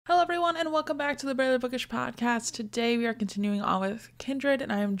Hello, everyone, and welcome back to the Barely Bookish podcast. Today, we are continuing on with Kindred,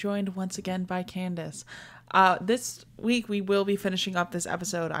 and I am joined once again by Candace. This week, we will be finishing up this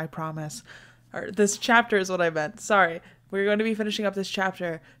episode, I promise. Or this chapter is what I meant. Sorry. We're going to be finishing up this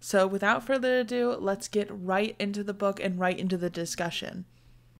chapter. So, without further ado, let's get right into the book and right into the discussion.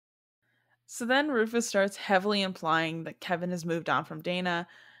 So then Rufus starts heavily implying that Kevin has moved on from Dana.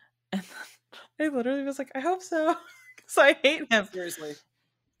 And I literally was like, I hope so. Because I hate him.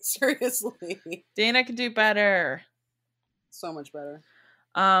 Seriously. Dana can do better. So much better.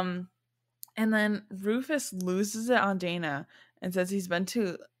 And then Rufus loses it on Dana and says he's been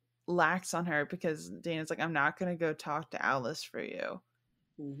too lax on her because Dana's like, I'm not going to go talk to Alice for you.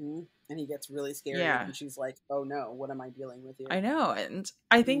 Mm-hmm. And he gets really scared. Yeah. And she's like, oh no, what am I dealing with here? I know. And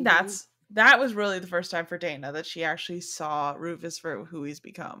I think that was really the first time for Dana that she actually saw Rufus for who he's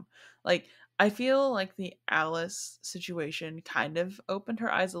become. Like, I feel like the Alice situation kind of opened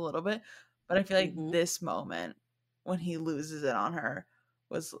her eyes a little bit, but I feel like this moment when he loses it on her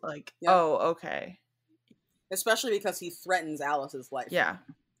was like, oh, okay. Especially because he threatens Alice's life. Yeah.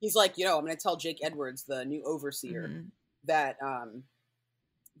 He's like, I'm going to tell Jake Edwards, the new overseer, that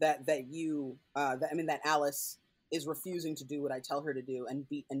Alice is refusing to do what I tell her to do and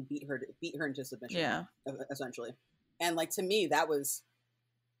beat her into submission. Yeah. Essentially. And like, to me, that was,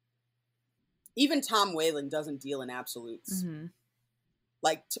 even Tom Whalen doesn't deal in absolutes. Mm-hmm.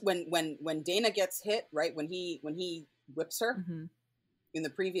 Like when Dana gets hit, right? When he whips her in the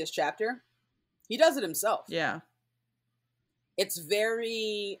previous chapter, he does it himself. Yeah. It's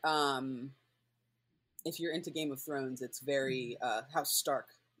very, if you're into Game of Thrones, it's very House Stark.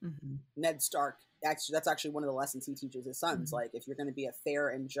 Ned Stark. Actually, that's actually one of the lessons he teaches his sons. Like, if you're going to be a fair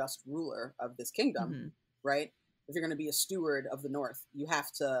and just ruler of this kingdom, right? If you're going to be a steward of the North, you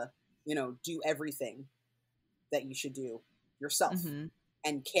have to, do everything that you should do yourself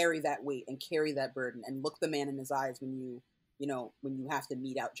and carry that weight and carry that burden and look the man in his eyes when you have to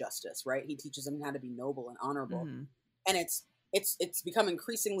mete out justice, right? He teaches them how to be noble and honorable. And it's become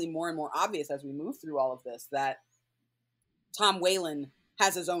increasingly more and more obvious as we move through all of this that Tom Whalen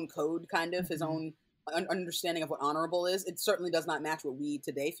has his own code, kind of his own understanding of what honorable is. It certainly does not match what we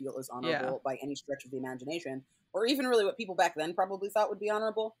today feel is honorable by any stretch of the imagination, or even really what people back then probably thought would be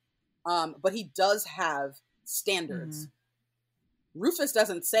honorable. But he does have standards. Rufus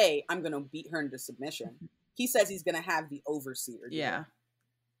doesn't say, I'm going to beat her into submission. He says he's going to have the overseer. Yeah.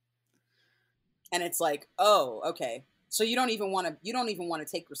 And it's like, oh, okay. So you don't even want to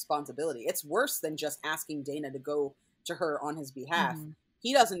take responsibility. It's worse than just asking Dana to go to her on his behalf.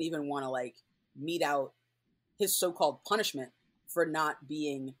 He doesn't even want to like mete out his so-called punishment for not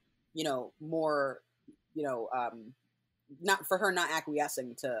being, more, not for her not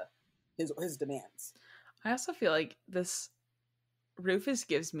acquiescing to his demands. I also feel like this Rufus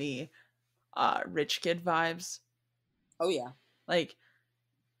gives me rich kid vibes. Oh yeah. Like,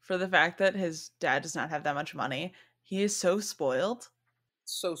 for the fact that his dad does not have that much money, he is so spoiled.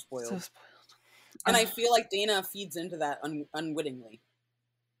 So spoiled. And I feel like Dana feeds into that unwittingly.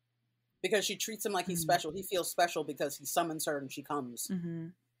 Because she treats him like he's special. He feels special because he summons her and she comes.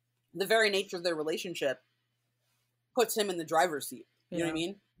 The very nature of their relationship puts him in the driver's seat. You know what I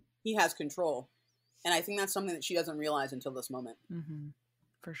mean? He has control. And I think that's something that she doesn't realize until this moment.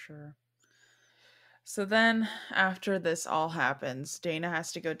 For sure. So then, after this all happens, Dana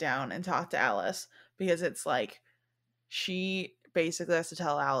has to go down and talk to Alice. Because it's like, she basically has to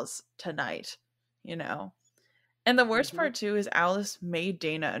tell Alice tonight, And the worst part, too, is Alice made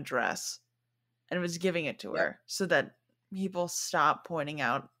Dana a dress and was giving it to her so that people stop pointing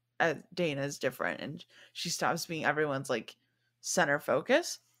out Dana's different and she stops being everyone's, like, center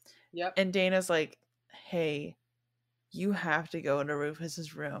focus. And Dana's like, hey, you have to go into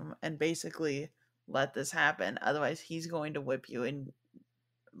Rufus's room and basically let this happen. Otherwise, he's going to whip you and,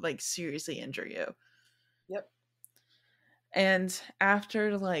 like, seriously injure you. And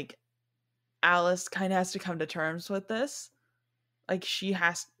after, like, Alice kind of has to come to terms with this. Like,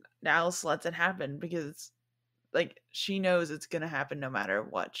 Alice lets it happen because, like, she knows it's going to happen no matter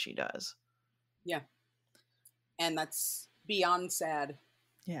what she does. Yeah. And that's beyond sad.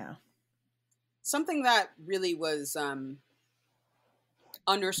 Yeah. Something that really was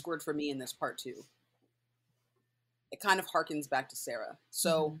underscored for me in this part too. It kind of harkens back to Sarah.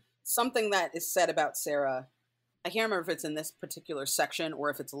 So something that is said about Sarah, I can't remember if it's in this particular section or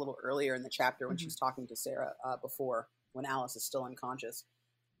if it's a little earlier in the chapter when she's talking to Sarah before, when Alice is still unconscious.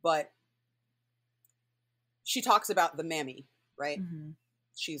 But she talks about the mammy, right?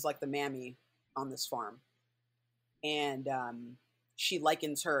 She's like the mammy on this farm. And she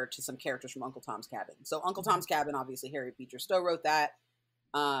likens her to some characters from Uncle Tom's Cabin. So Uncle Tom's Cabin, obviously Harriet Beecher Stowe wrote that.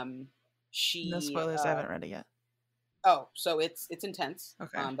 No She spoilers. I haven't read it yet. Oh, so it's intense.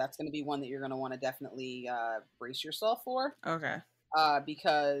 Okay. That's going to be one that you're going to want to definitely brace yourself for. Okay.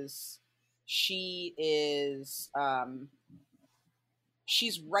 Because she is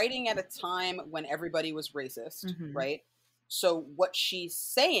she's writing at a time when everybody was racist, right? So what she's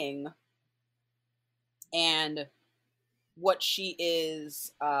saying and what she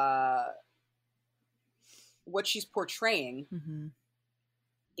is what she's portraying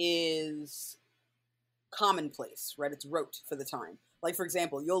is commonplace, right? It's rote for the time. Like, for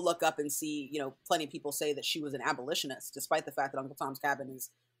example, you'll look up and see, you know, plenty of people say that she was an abolitionist, despite the fact that Uncle Tom's Cabin is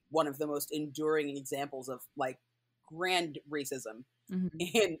one of the most enduring examples of like grand racism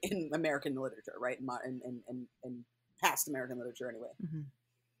in American literature, right? In past American literature, anyway.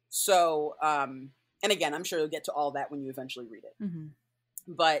 So, and again, I'm sure you'll get to all that when you eventually read it.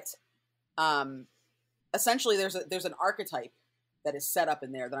 But essentially, there's an archetype that is set up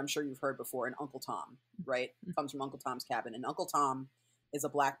in there that I'm sure you've heard before in Uncle Tom, right? It comes from Uncle Tom's Cabin. And Uncle Tom is a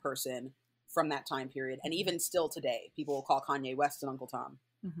black person from that time period. And even still today, people will call Kanye West an Uncle Tom.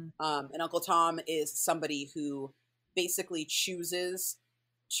 And Uncle Tom is somebody who basically chooses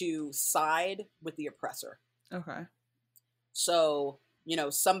to side with the oppressor. Okay. So, you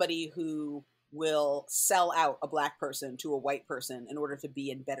know, somebody who will sell out a black person to a white person in order to be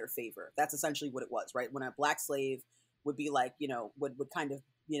in better favor. That's essentially what it was, right? When a black slave would be like, you know, would kind of,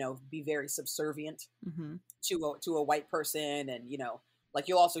 you know, be very subservient to a white person. And, you know, like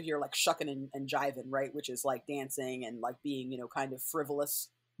you'll also hear like shucking and jiving, right? Which is like dancing and like being, you know, kind of frivolous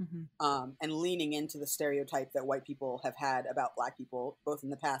and leaning into the stereotype that white people have had about black people, both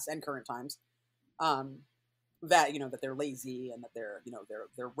in the past and current times. That, you know, that they're lazy and that they're, you know,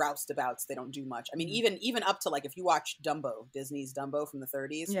 they're roustabouts. They don't do much. I mean, even up to like, if you watch Dumbo, Disney's Dumbo from the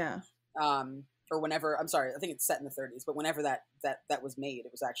 30s. Yeah. Or whenever, I'm sorry, I think it's set in the 30s, but whenever that was made,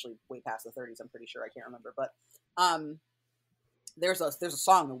 it was actually way past the 30s. I'm pretty sure. I can't remember, but there's a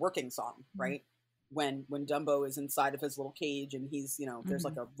song, the working song, right? When Dumbo is inside of his little cage and he's, you know, there's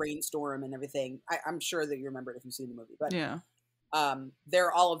like a rainstorm and everything. I'm sure that you remember it if you've seen the movie, but yeah, there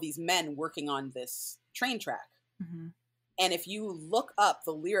are all of these men working on this train track, and if you look up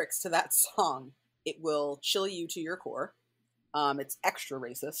the lyrics to that song, it will chill you to your core. It's extra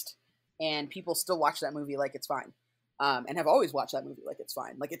racist. And people still watch that movie like it's fine, and have always watched that movie like it's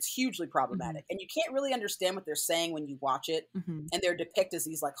fine. Like, it's hugely problematic. And you can't really understand what they're saying when you watch it. And they're depicted as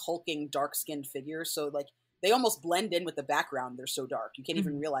these like hulking, dark-skinned figures. So like they almost blend in with the background. They're so dark. You can't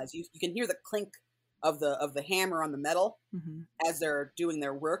even realize. You can hear the clink of the hammer on the metal as they're doing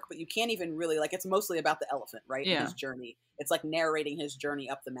their work, but you can't even really, like, it's mostly about the elephant, right? Yeah. His journey. It's like narrating his journey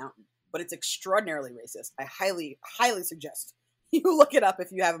up the mountain, but it's extraordinarily racist. I highly, highly suggest you look it up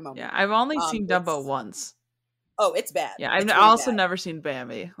if you have a moment. Yeah, I've only seen Dumbo once. Oh, it's bad. Yeah, I've really also bad. never seen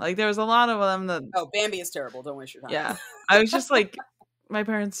Bambi. Like, there was a lot of them that... Oh, Bambi is terrible. Don't waste your time. Yeah. I was just like, my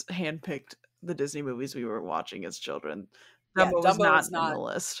parents handpicked the Disney movies we were watching as children. Dumbo was not on the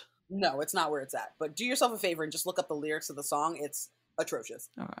list. No, it's not where it's at. But do yourself a favor and just look up the lyrics of the song. It's atrocious.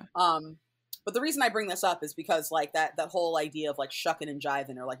 Okay. But the reason I bring this up is because like that whole idea of like shucking and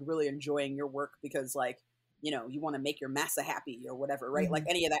jiving or like really enjoying your work because like, you know, you want to make your massa happy or whatever, right? Like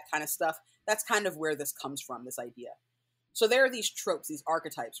any of that kind of stuff. That's kind of where this comes from, this idea. So there are these tropes, these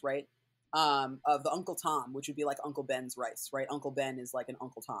archetypes, right? Of the Uncle Tom, which would be like Uncle Ben's rice, right? Uncle Ben is like an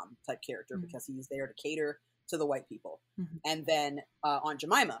Uncle Tom type character because he's there to cater to the white people. And then Aunt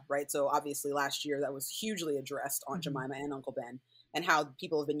Jemima, right? So obviously last year that was hugely addressed, Aunt Jemima and Uncle Ben, and how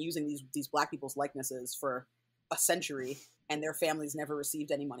people have been using these black people's likenesses for a century and their families never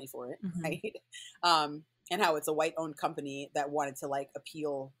received any money for it, right? And how it's a white-owned company that wanted to like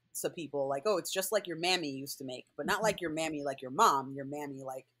appeal to people like, oh, it's just like your mammy used to make, but not like your mammy, like your mom, your mammy,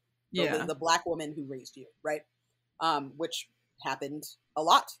 like the black woman who raised you, right? Which happened a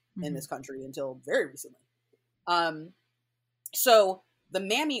lot in this country until very recently. So the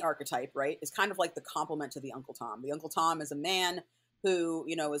mammy archetype, right, is kind of like the complement to the Uncle Tom. The Uncle Tom is a man who,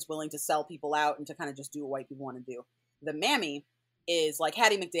 you know, is willing to sell people out and to kind of just do what white people want to do. The mammy is like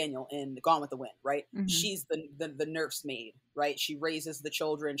Hattie McDaniel in Gone with the Wind, right? She's the nursemaid, right? She raises the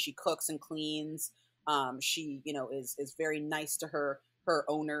children. She cooks and cleans. She, you know, is very nice to her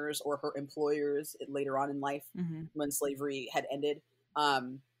owners or her employers later on in life when slavery had ended.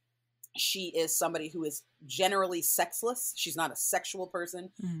 She is somebody who is generally sexless. She's not a sexual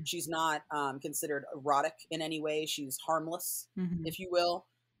person. She's not considered erotic in any way. She's harmless, if you will.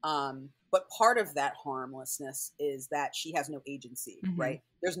 But part of that harmlessness is that she has no agency, right?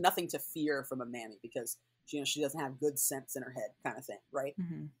 There's nothing to fear from a mammy because she doesn't have good sense in her head, kind of thing, right?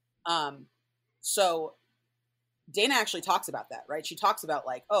 So Dana actually talks about that, right? She talks about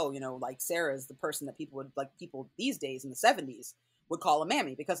like, oh, you know, like Sarah is the person that people would, like, people these days in the 70s would call a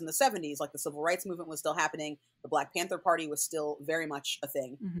mammy, because in the 70s, like, the civil rights movement was still happening. The Black Panther Party was still very much a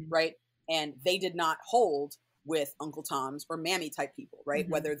thing, right? And they did not hold with Uncle Toms or mammy type people, right?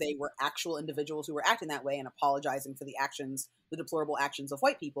 Whether they were actual individuals who were acting that way and apologizing for the actions, the deplorable actions of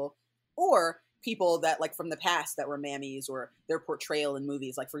white people, or people that, like, from the past that were mammies, or their portrayal in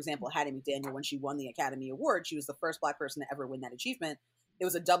movies. Like, for example, Hattie McDaniel, when she won the Academy Award, she was the first Black person to ever win that achievement. It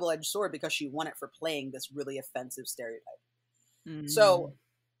was a double-edged sword because she won it for playing this really offensive stereotype. So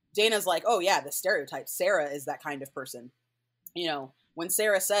Dana's like, oh yeah, the stereotype. Sarah is that kind of person. You know, when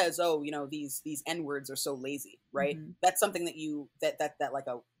Sarah says, oh, you know, these N-words are so lazy, right? That's something that that like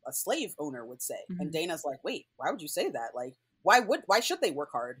a slave owner would say. And Dana's like, wait, why would you say that? Like, why should they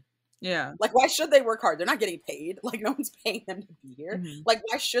work hard? Yeah. Like, why should they work hard? They're not getting paid. Like, no one's paying them to be here. Like,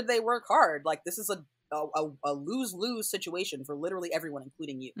 why should they work hard? Like, this is a lose-lose situation for literally everyone,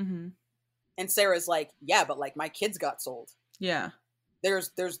 including you. And Sarah's like, yeah, but like, my kids got sold. Yeah.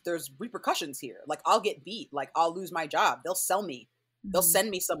 There's repercussions here. Like, I'll get beat. Like, I'll lose my job. They'll sell me. They'll send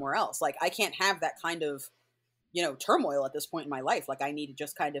me somewhere else. Like, I can't have that kind of, you know, turmoil at this point in my life. Like, I need to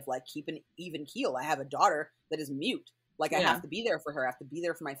just kind of like keep an even keel. I have a daughter that is mute. Like, I have to be there for her. I have to be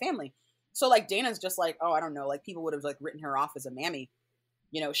there for my family. So like, Dana's just like, oh, I don't know. Like, people would have like written her off as a mammy.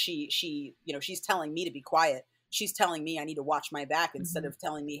 You know, she, you know, she's telling me to be quiet. She's telling me I need to watch my back instead of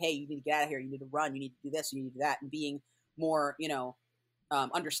telling me, hey, you need to get out of here. You need to run. You need to do this. You need to do that. And being more, you know,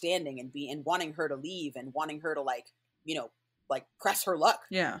 understanding and wanting her to leave and wanting her to, like, you know, like, press her luck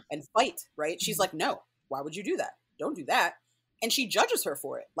and fight. Right. She's like, no, why would you do that? Don't do that. And she judges her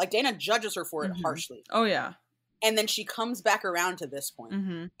for it. Like, Dana judges her for it harshly. Oh yeah. And then she comes back around to this point.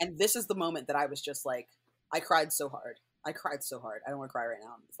 And this is the moment that I was just like, I cried so hard. I cried so hard. I don't want to cry right now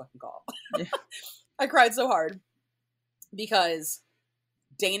on the fucking call. I cried so hard because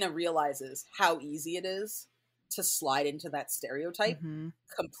Dana realizes how easy it is to slide into that stereotype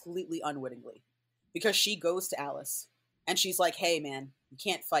completely unwittingly. Because she goes to Alice and she's like, hey man, you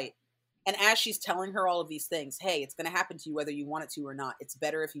can't fight. And as she's telling her all of these things, hey, it's going to happen to you whether you want it to or not. It's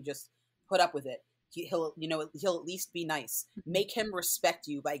better if you just put up with it. He'll at least be nice. Make him respect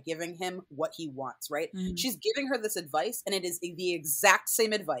you by giving him what he wants, right? She's giving her this advice, and it is the exact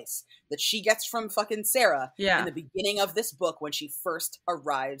same advice that she gets from fucking Sarah in the beginning of this book when she first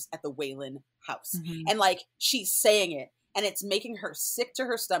arrives at the Wayland house. And like, she's saying it, and it's making her sick to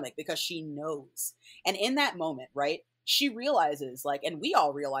her stomach because she knows. And in that moment, right, she realizes, like, and we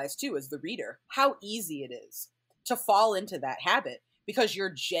all realize too as the reader, how easy it is to fall into that habit. Because you're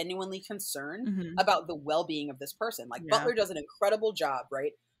genuinely concerned about the well-being of this person. Like, Butler does an incredible job,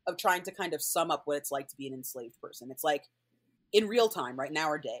 right, of trying to kind of sum up what it's like to be an enslaved person. It's like, in real time, right now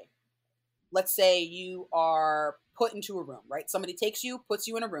or day, let's say you are put into a room, right? Somebody takes you, puts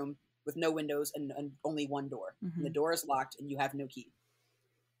you in a room with no windows and only one door. And the door is locked and you have no key.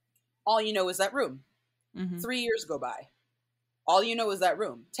 All you know is that room. 3 years go by. All you know is that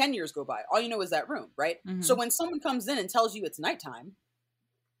room. 10 years go by. All you know is that room, right? So when someone comes in and tells you it's nighttime,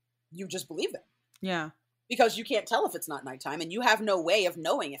 you just believe them. Yeah. Because you can't tell if it's not nighttime, and you have no way of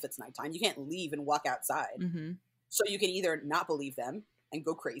knowing if it's nighttime. You can't leave and walk outside. So you can either not believe them and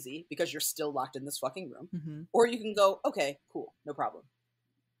go crazy because you're still locked in this fucking room, or you can go, okay, cool, no problem.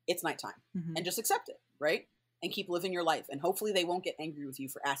 It's nighttime, and just accept it, right? And keep living your life. And hopefully they won't get angry with you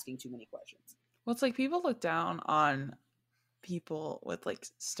for asking too many questions. Well, it's like people look down on people with like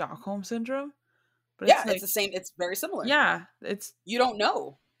Stockholm syndrome, but it's the same. It's very similar. Yeah, it's, you don't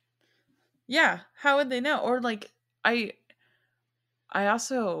know. Yeah, how would they know? Or like, I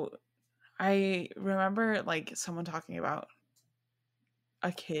remember like someone talking about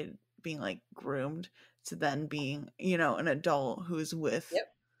a kid being like groomed to then being, you know, an adult who's with,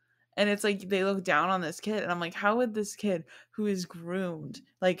 and it's like they look down on this kid, and I'm like, how would this kid who is groomed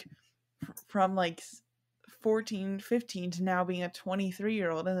like from like 14, 15 to now being a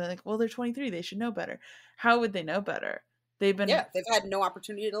 23-year-old, and they're like, well, they're 23, they should know better. How would they know better? They've had no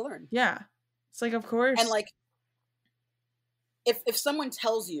opportunity to learn. Yeah. It's like, of course. And like, if someone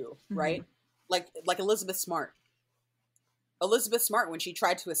tells you, right, like Elizabeth Smart, when she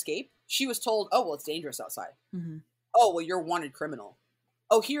tried to escape, she was told, oh, well, it's dangerous outside. Oh, well, you're a wanted criminal.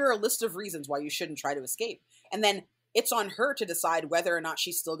 Oh, here are a list of reasons why you shouldn't try to escape. And then it's on her to decide whether or not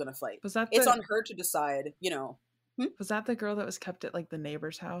she's still going to fight. It's on her to decide, you know. Was that the girl that was kept at like the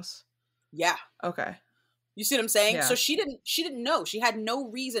neighbor's house? Yeah. Okay. You see what I'm saying? Yeah. So she didn't know. She had no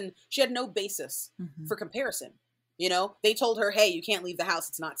reason. She had no basis for comparison. You know, they told her, hey, you can't leave the house.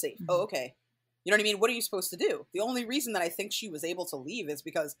 It's not safe. Oh, okay. You know what I mean? What are you supposed to do? The only reason that I think she was able to leave is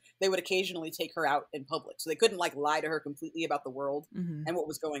because they would occasionally take her out in public. So they couldn't like lie to her completely about the world and what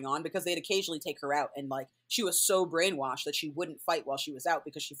was going on, because they'd occasionally take her out, and like she was so brainwashed that she wouldn't fight while she was out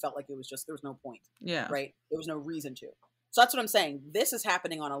because she felt like it was just, there was no point. Yeah. Right? There was no reason to. So that's what I'm saying. This is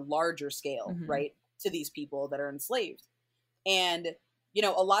happening on a larger scale, right? To these people that are enslaved. And you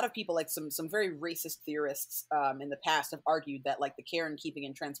know, a lot of people, like some very racist theorists in the past, have argued that like the care and keeping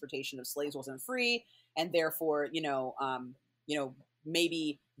and transportation of slaves wasn't free, and therefore,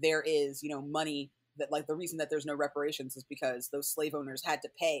 maybe there is, money that, like, the reason that there's no reparations is because those slave owners had to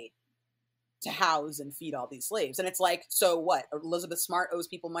pay to house and feed all these slaves. And it's like, so what? Elizabeth Smart owes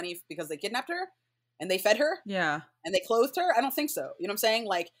people money because they kidnapped her and they fed her? Yeah. And they clothed her? I don't think so. You know what I'm saying?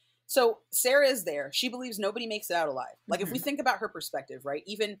 Like, so Sarah is there. She believes nobody makes it out alive. Like, if we think about her perspective, right?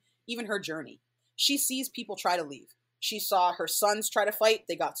 Even her journey, she sees people try to leave. She saw her sons try to fight.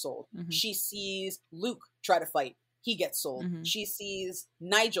 They got sold. She sees Luke try to fight. He gets sold. She sees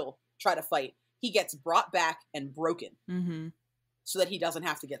Nigel try to fight. He gets brought back and broken so that he doesn't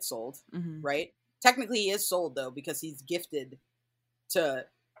have to get sold, right? Technically, he is sold, though, because he's gifted to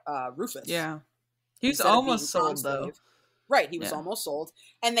Rufus. Yeah. He's almost sold, though. Right, he was almost sold.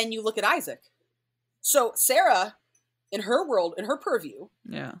 And then you look at Isaac. So Sarah, in her world, in her purview,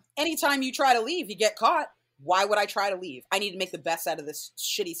 anytime you try to leave, you get caught. Why would I try to leave? I need to make the best out of this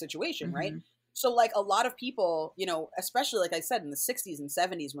shitty situation, right? So, like, a lot of people, especially, like I said, in the 60s and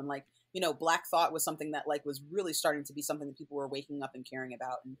 70s, when, like, Black thought was something that, like, was really starting to be something that people were waking up and caring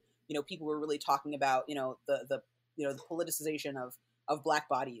about. And, people were really talking about, the politicization of Black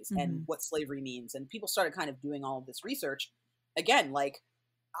bodies and what slavery means. And people started kind of doing all of this research. Again, like,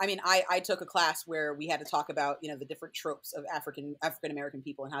 I mean, I took a class where we had to talk about, the different tropes of African-American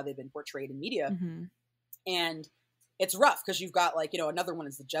people and how they've been portrayed in media. And it's rough because you've got, like, another one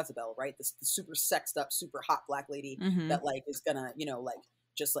is the Jezebel, right? The super sexed up, super hot Black lady that, like, is gonna, like,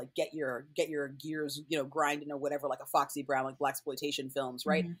 just, like, get your gears, grinding or whatever, like a Foxy Brown, like blaxploitation films,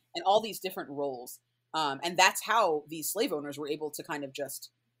 right? And all these different roles. And that's how these slave owners were able to kind of just,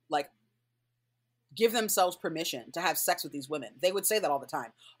 like, give themselves permission to have sex with these women. They would say that all the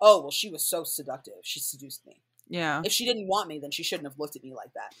time. Oh, well, she was so seductive. She seduced me. Yeah. If she didn't want me, then she shouldn't have looked at me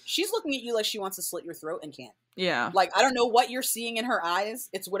like that. She's looking at you like she wants to slit your throat and can't. Yeah. Like, I don't know what you're seeing in her eyes.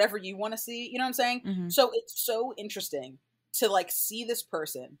 It's whatever you want to see. You know what I'm saying? So it's so interesting to, like, see this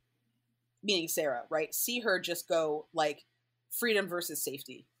person, meaning Sarah, right? See her just go, like, freedom versus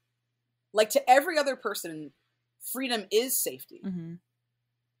safety. Like, to every other person, freedom is safety.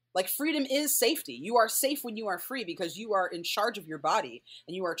 Like, freedom is safety. You are safe when you are free because you are in charge of your body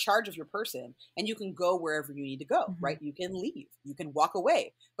and you are in charge of your person and you can go wherever you need to go, right? You can leave. You can walk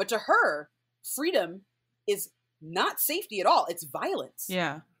away. But to her, freedom is not safety at all. It's violence.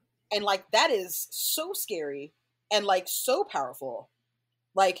 Yeah. And, like, that is so scary and, like, so powerful.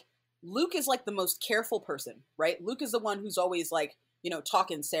 Like, Luke is, like, the most careful person, right? Luke is the one who's always, like,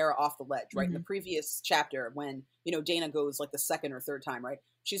 talking Sarah off the ledge, right? In the previous chapter when, Dana goes, like, the second or third time, right?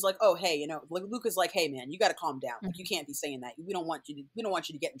 She's like, oh, hey, like, Luke is like, hey, man, you got to calm down. Like, you can't be saying that. We don't want you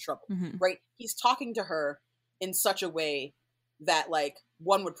to get in trouble, right? He's talking to her in such a way that, like,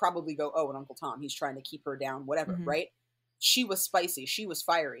 one would probably go, oh, and Uncle Tom, he's trying to keep her down, whatever, right? She was spicy. She was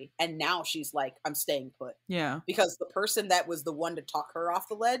fiery. And now she's like, I'm staying put. Yeah. Because the person that was the one to talk her off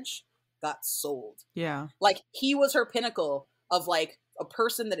the ledge got sold. Yeah. Like, he was her pinnacle of, like, a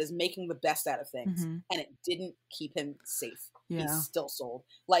person that is making the best out of things. And it didn't keep him safe. Yeah. He's still sold.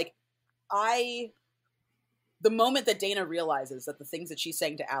 Like, the moment that Dana realizes that the things that she's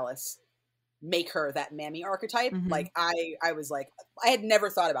saying to Alice make her that mammy archetype, like, I was like, I had never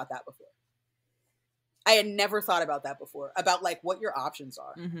thought about that before. About, like, what your options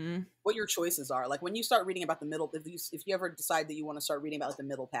are, what your choices are. Like, when you start reading about the middle, if you ever decide that you want to start reading about, like, the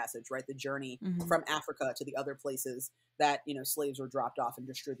Middle Passage, right? The journey from Africa to the other places that, slaves were dropped off and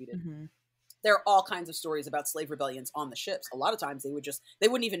distributed. There are all kinds of stories about slave rebellions on the ships. A lot of times they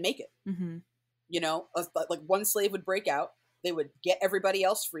wouldn't even make it. Like, one slave would break out. They would get everybody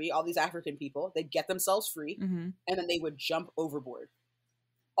else free, all these African people. They'd get themselves free, and then they would jump overboard.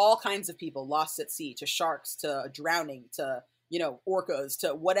 All kinds of people lost at sea, to sharks, to drowning, to, orcas, to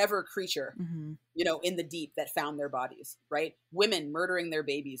whatever creature, in the deep that found their bodies, right? Women murdering their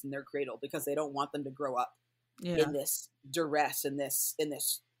babies in their cradle because they don't want them to grow up in this duress, in this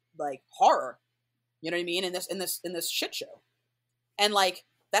like, horror, you know what I mean? In this shit show. And, like,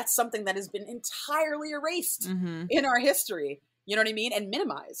 that's something that has been entirely erased in our history. You know what I mean? And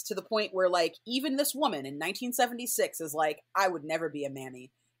minimized to the point where, like, even this woman in 1976 is like, I would never be a mammy.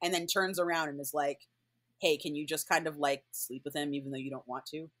 And then turns around and is like, hey, can you just kind of, like, sleep with him even though you don't want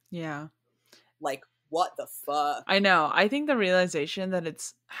to? Yeah. Like, what the fuck? I know. I think the realization that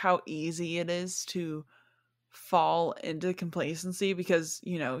it's how easy it is to fall into complacency because,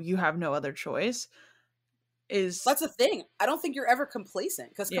 you know, you have no other choice is, That's the thing. I don't think you're ever complacent,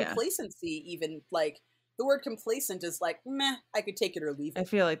 because yeah. complacency, even like the word complacent is like, meh, I could take it or leave I it.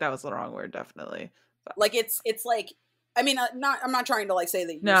 feel like that was the wrong word, definitely. But Like it's like, I mean, I'm not trying to like say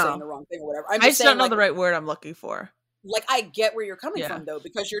that you're saying no, the wrong thing or whatever. I'm I just just don't saying know like the right word I'm looking for. I get where you're coming Yeah. from though,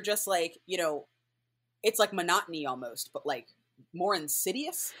 because you're just like, you know, it's like monotony almost, but like more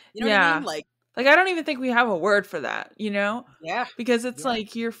insidious. You know what I Yeah. mean? Like, Like, I don't even think we have a word for that, you know? yeah, Because it's yeah,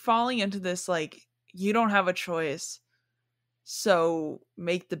 like you're falling into this, like, you don't have a choice, so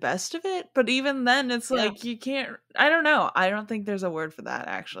make the best of it. But even then, it's yeah. like you can't, I don't know. I don't think there's a word for that,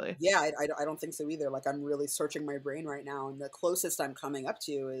 actually. Yeah, I don't think so either. Like, I'm really searching my brain right now, and the closest I'm coming up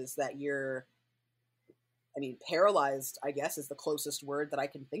to is that you're, I mean, paralyzed, I guess, is the closest word that I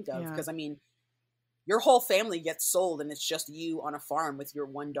can think of. Yeah. Because, I mean, your whole family gets sold, and it's just you on a farm with your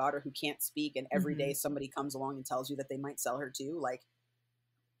one daughter who can't speak, and every day somebody comes along and tells you that they might sell her too. Like,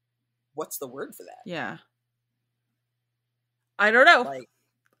 what's the word for that? Yeah. I don't know. Like,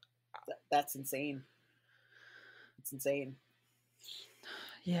 that's insane. It's insane.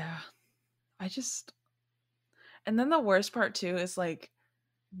 Yeah. I just, and then the worst part too is like,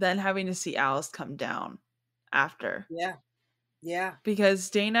 then having to see Alice come down after. Yeah. Yeah. Because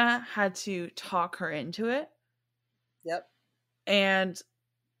Dana had to talk her into it. Yep. And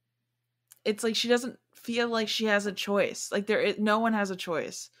it's like she doesn't feel like she has a choice. Like no one has a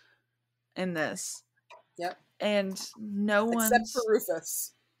choice in this. Yep. And no Except for one's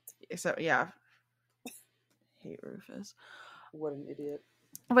Rufus. except yeah. Hate Rufus. What an idiot.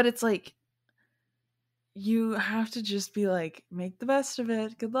 But it's like you have to just be like, make the best of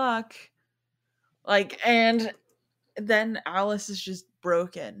it. Good luck. Like, and then Alice is just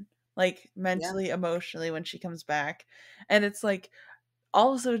broken, like Yeah. mentally, emotionally when she comes back. And it's like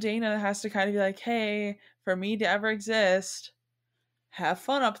also Dana has to kind of be like, hey, for me to ever exist, have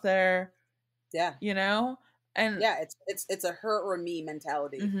fun up there, Yeah. you know? And Yeah. It's a her or me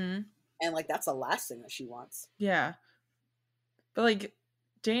mentality. mhm, And like, that's the last thing that she wants. yeah. But like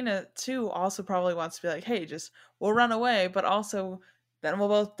Dana too also probably wants to be like, hey, just we'll run away, but also then we'll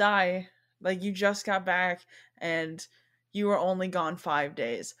both die. Like you just got back and you were only gone 5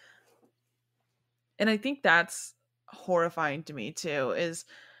 days. And I think that's horrifying to me too, is,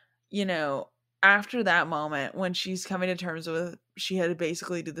 you know, after that moment when she's coming to terms with she had to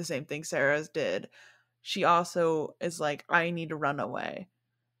basically do the same thing Sarah's did, she also is like, I need to run away.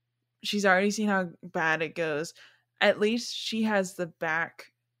 She's already seen how bad it goes. At least she has the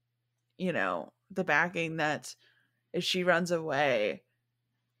back, you know, the backing that if she runs away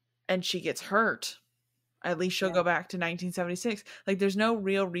and she gets hurt, at least she'll Yeah. go back to 1976. Like there's no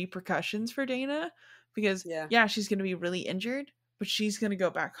real repercussions for Dana because Yeah. yeah, she's going to be really injured, but she's going to go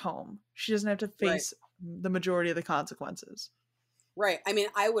back home. She doesn't have to Right. face the majority of the consequences. Right. I mean,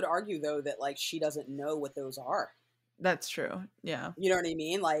 I would argue though that like she doesn't know what those are. That's true. Yeah. You know what I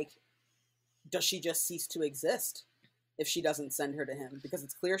mean? Like, does she just cease to exist if she doesn't send her to him? Because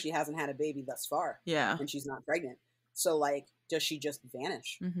it's clear she hasn't had a baby thus far. Yeah. And she's not pregnant. So like, does she just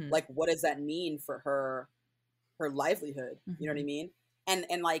vanish? Mm-hmm. Like, what does that mean for her livelihood? Mm-hmm. You know what I mean? And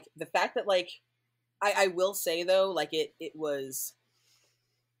like the fact that like I will say though, like it was,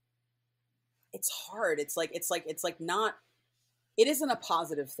 it's hard. It's like not, it isn't a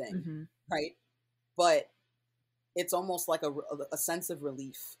positive thing, Mm-hmm. right? But it's almost like a sense of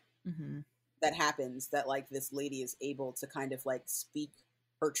relief Mm-hmm. that happens, that like this lady is able to kind of like speak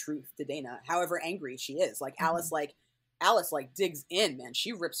her truth to Dana, however angry she is. Like Mm-hmm. Alice like digs in, man.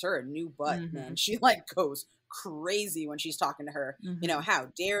 She rips her a new butt, Mm-hmm. man. She like goes crazy when she's talking to her. Mm-hmm. You know, how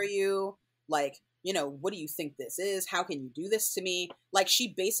dare you? Like, you know, what do you think this is? How can you do this to me? Like,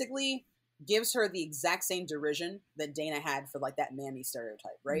 she basically gives her the exact same derision that Dana had for like that mammy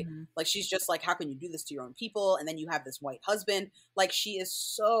stereotype, right? Mm-hmm. Like, she's just like, how can you do this to your own people? And then you have this white husband. Like, she is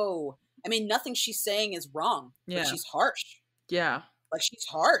so, I mean, nothing she's saying is wrong, Yeah. but she's harsh. Yeah. Like, she's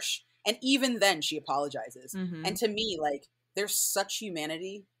harsh. And even then she apologizes. Mm-hmm. And to me, like, there's such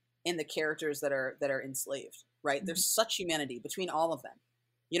humanity in the characters that are enslaved, right? Mm-hmm. There's such humanity between all of them.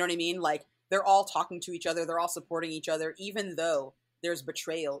 You know what I mean? Like, they're all talking to each other, they're all supporting each other, even though there's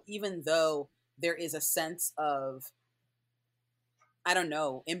betrayal, even though there is a sense of, I don't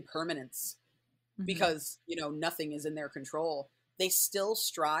know, impermanence, Mm-hmm. because, you know, nothing is in their control. They still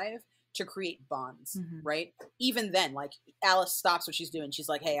strive to create bonds, Mm-hmm. right? Even then, like, Alice stops what she's doing. She's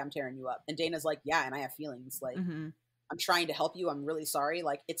like, hey, I'm tearing you up. And Dana's like, yeah, and I have feelings. Like, Mm-hmm. I'm trying to help you. I'm really sorry.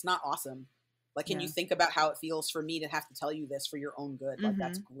 Like, it's not awesome. Like, can Yeah. you think about how it feels for me to have to tell you this for your own good? Like, Mm-hmm.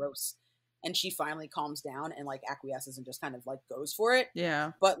 that's gross. and she finally calms down and like acquiesces and just kind of like goes for it.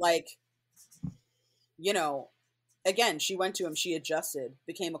 Yeah. But like, you know, again, she went to him, she adjusted,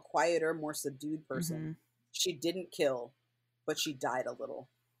 became a quieter, more subdued person. She didn't kill, but she died a little.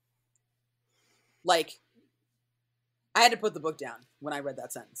 Like, I had to put the book down when I read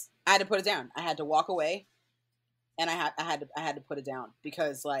that sentence. I had to put it down. I had to walk away, and I had to put it down,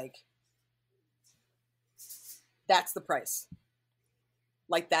 because like, that's the price.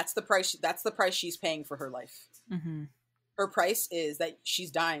 Like, that's the price. That's the price she's paying for her life. Her price is that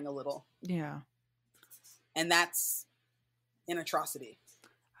she's dying a little. Yeah. And that's an atrocity.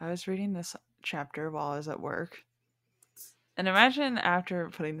 I was reading this chapter while I was at work. And imagine after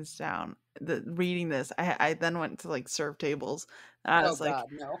putting this down, reading this, I then went to like serve tables. And I was like, God,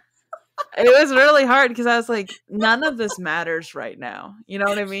 no. It was really hard because I was like, none of this matters right now. You know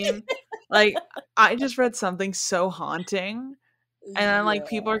what I mean? Like, I just read something so haunting. And then like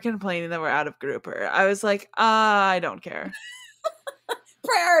people are complaining that we're out of grouper. I was like, I don't care.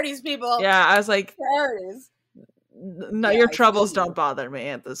 Priorities, people. Yeah, I was like, priorities. No, your troubles don't bother me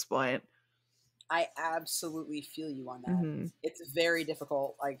at this point. I absolutely feel you on that. It's very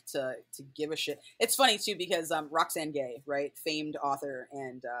difficult, like, to give a shit. It's funny too, because Roxane Gay, right, famed author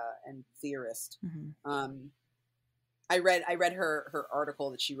and theorist. I read her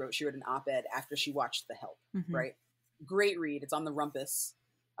article that she wrote. She wrote an op-ed after she watched The Help. Right, great read. It's on the Rumpus,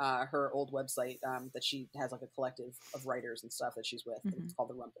 her old website that she has, like a collective of writers and stuff that she's with. It's called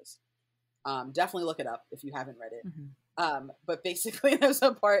the Rumpus. Definitely look it up if you haven't read it. But basically there's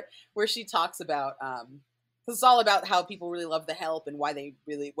a part where she talks about, it's all about how people really love The Help and why they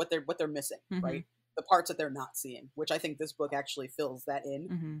really, what they're missing, right? The parts that they're not seeing, which I think this book actually fills that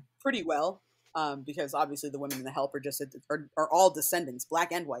in pretty well. Because obviously the women in The Help are just, are all descendants,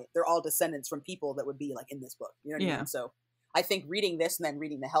 black and white. They're all descendants from people that would be like in this book. You know what I mean? So I think reading this and then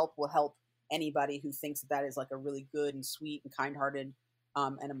reading The Help will help anybody who thinks that is like a really good and sweet and kind-hearted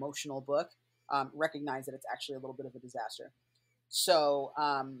an emotional book, recognize that it's actually a little bit of a disaster. So,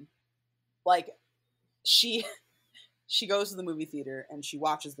 like, she goes to the movie theater and she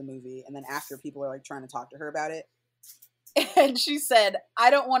watches the movie, and then after, people are like trying to talk to her about it, and she said, I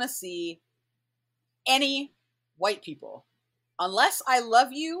don't want to see any white people. Unless I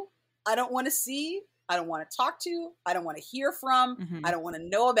love you, I don't want to see, I don't want to talk to, I don't want to hear from, I don't want to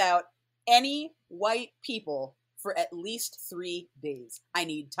know about any white people for at least 3 days. I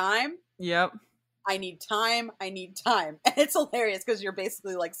need time. Yep. I need time. I need time. And it's hilarious because you're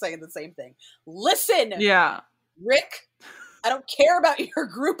basically like saying the same thing. Listen. Yeah. Rick, I don't care about your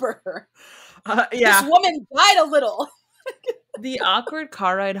grouper. Yeah. This woman died a little. The awkward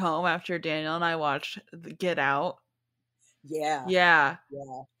car ride home after Daniel and I watched Get Out. Yeah. Yeah.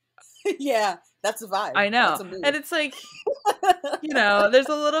 Yeah. Yeah. That's a vibe. I know. And it's like, you know, there's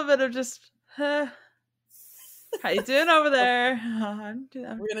a little bit of just, how you doing over there?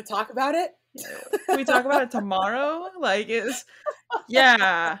 We're going to talk about it? Can we talk about it tomorrow? Like, it's,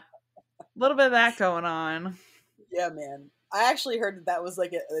 yeah. A little bit of that going on. Yeah, man. I actually heard that was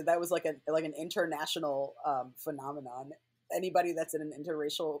like an international phenomenon. Anybody that's in an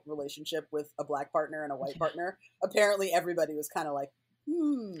interracial relationship with a black partner and a white partner, apparently everybody was kind of like,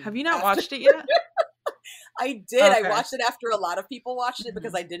 Have you not watched it yet? I did. Okay. I watched it after a lot of people watched it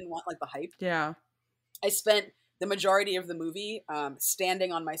because I didn't want like the hype. Yeah. I spent the majority of the movie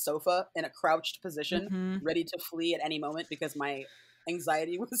standing on my sofa in a crouched position, ready to flee at any moment because my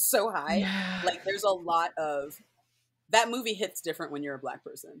anxiety was so high. Yeah. Like, there's a lot of, that movie hits different when you're a black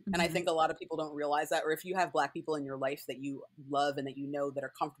person. And I think a lot of people don't realize that, or if you have black people in your life that you love and that you know that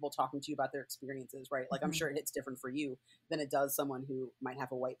are comfortable talking to you about their experiences, right? Like, I'm sure it hits different for you than it does someone who might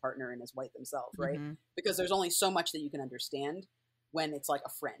have a white partner and is white themselves, right? Because there's only so much that you can understand when it's like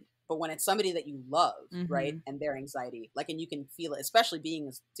a friend. But when it's somebody that you love, right, and their anxiety, like, and you can feel it, especially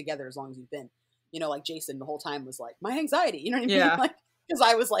being together as long as you've been, you know, like Jason the whole time was like, my anxiety, you know what I mean? Yeah. Like, because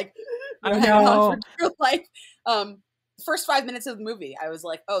I was like, I know. Like, first 5 minutes of the movie, I was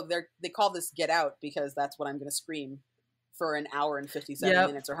like, oh, they call this Get Out because that's what I'm going to scream for an hour and 57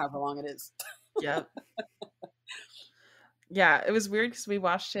 minutes or however long it is. Yep. Yeah, it was weird because we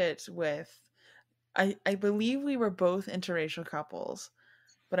watched it with, I believe we were both interracial couples,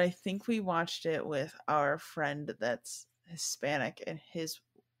 but I think we watched it with our friend that's Hispanic and his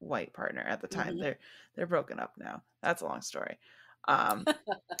white partner at the time. They're broken up now. That's a long story.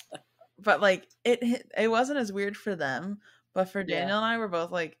 But like it wasn't as weird for them, but for Daniel and I, were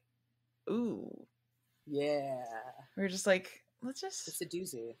both like, ooh. Yeah. We were just like, let's just, it's a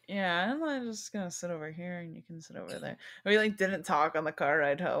doozy. Yeah, I'm just gonna sit over here and you can sit over there. We like didn't talk on the car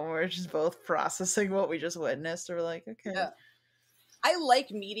ride home. We were just both processing what we just witnessed. We were like, okay. I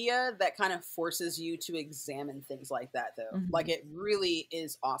like media that kind of forces you to examine things like that, though. Mm-hmm. Like, it really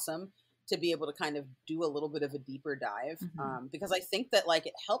is awesome to be able to kind of do a little bit of a deeper dive, because I think that, like,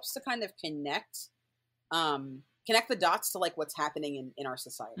 it helps to kind of connect the dots to, like, what's happening in our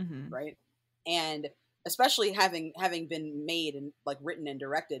society, right? And especially having been made and, like, written and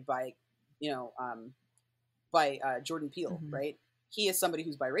directed by, Jordan Peele, right? He is somebody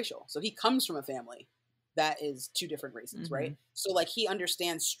who's biracial, so he comes from a family that is two different races, right? So, like, he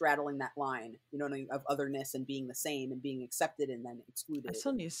understands straddling that line, of otherness and being the same and being accepted and then excluded. I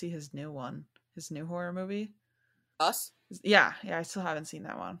still need to see his new horror movie. Us? Yeah, I still haven't seen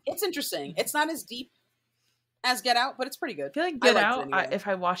that one. It's interesting. It's not as deep as Get Out, but it's pretty good. I feel like Get Out, anyway. If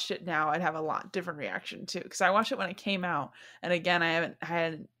I watched it now, I'd have a lot different reaction too, because I watched it when it came out, and again, I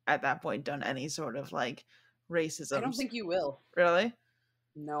hadn't at that point done any sort of, like, racism. I don't think you will. Really?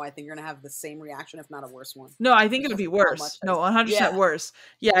 No, I think you're gonna have the same reaction, if not a worse one. No, I think it would be worse. No, 100% worse.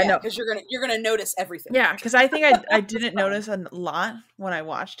 Yeah, no, because you're gonna notice everything. Yeah, because I think I didn't notice a lot when I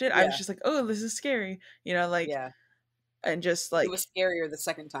watched it. I was just like, oh, this is scary, and just, like, it was scarier the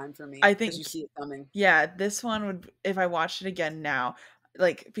second time for me. I think you see it coming. Yeah, this one would, if I watched it again now,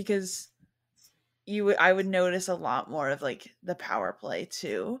 like, because I would notice a lot more of, like, the power play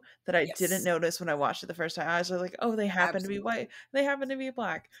too that I didn't notice when I watched it the first time. I was like, oh, they happen to be white, they happen to be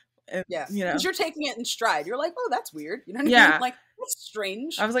black. And, because you're taking it in stride. You're like, oh, that's weird. You know what I mean? Like, that's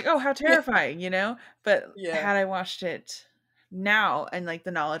strange. I was like, oh, how terrifying, But had I watched it now and, like,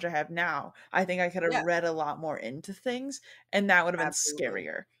 the knowledge I have now, I think I could have read a lot more into things, and that would have been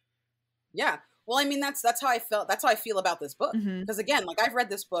scarier. Yeah. Well, I mean, that's how I felt. That's how I feel about this book. Because again, like, I've read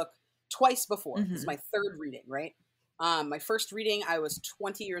this book twice before. This is my third reading, right? My first reading, I was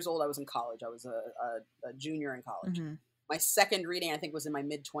 20 years old. I was in college. I was a junior in college. My second reading, I think, was in my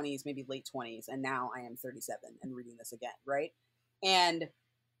mid-20s, maybe late 20s. And now I am 37 and reading this again, right? And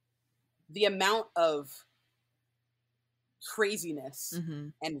the amount of craziness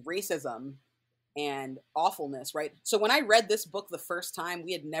and racism and awfulness, right? So when I read this book the first time,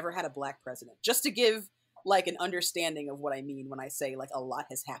 we had never had a black president. Just to give, like, an understanding of what I mean when I say, like, a lot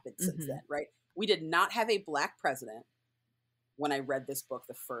has happened since then, right? We did not have a black president when I read this book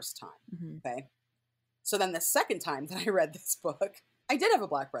the first time, okay? So then the second time that I read this book, I did have a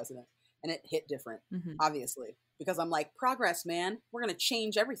black president, and it hit different, obviously, because I'm like, progress, man. We're going to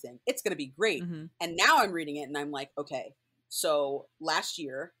change everything. It's going to be great. And now I'm reading it, and I'm like, okay, so last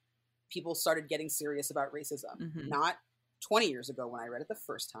year, people started getting serious about racism. Not 20 years ago when I read it the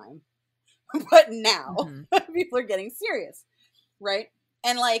first time, but now people are getting serious, right?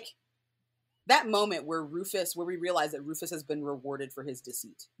 And, like, that moment where we realize that Rufus has been rewarded for his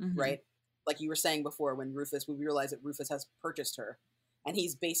deceit, right? Like you were saying before, when we realize that Rufus has purchased her, and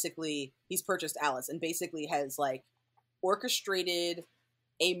he's purchased Alice, and basically has, like, orchestrated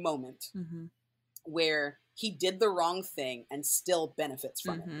a moment where he did the wrong thing and still benefits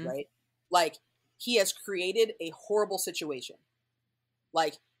from it, right? Like, he has created a horrible situation.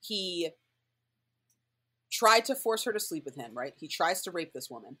 Like, he tried to force her to sleep with him, right? He tries to rape this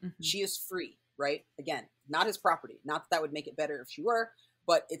woman. She is free, right? Again, not his property. Not that would make it better if she were,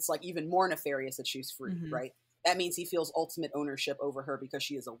 but it's, like, even more nefarious that she's free, right? That means he feels ultimate ownership over her because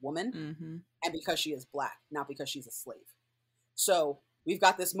she is a woman and because she is black, not because she's a slave. So we've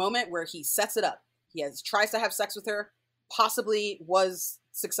got this moment where he sets it up. He tries to have sex with her, possibly was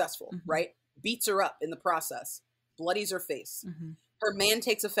successful, right? Beats her up in the process, bloodies her face. Her man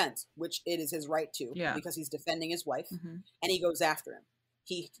takes offense, which it is his right to, because he's defending his wife, and he goes after him.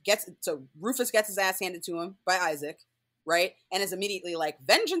 So Rufus gets his ass handed to him by Isaac, right? And is immediately like,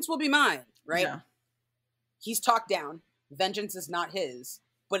 vengeance will be mine, right? Yeah. He's talked down. Vengeance is not his,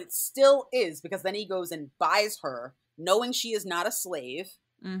 but it still is, because then he goes and buys her, knowing she is not a slave,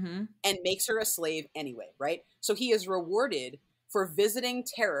 and makes her a slave anyway, right? So he is rewarded for visiting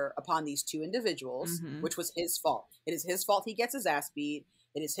terror upon these two individuals, which was his fault. It is his fault he gets his ass beat.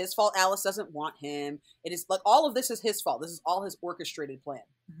 It is his fault Alice doesn't want him. It is, like, all of this is his fault. This is all his orchestrated plan.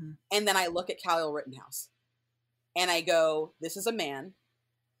 And then I look at Kyle Rittenhouse and I go, this is a man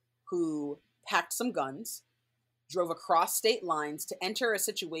who packed some guns, drove across state lines to enter a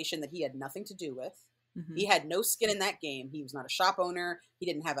situation that he had nothing to do with. He had no skin in that game. He was not a shop owner. He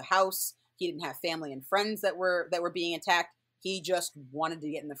didn't have a house. He didn't have family and friends that were being attacked. He just wanted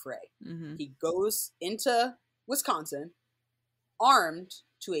to get in the fray. He goes into Wisconsin armed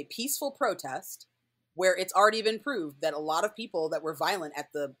to a peaceful protest where it's already been proved that a lot of people that were violent at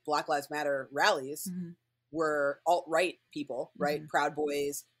the Black Lives Matter rallies were alt-right people, right? Proud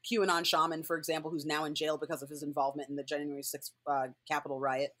Boys, QAnon Shaman, for example, who's now in jail because of his involvement in the January 6th Capitol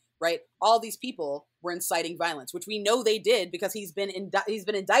riot, right? All these people were inciting violence, which we know they did because he's been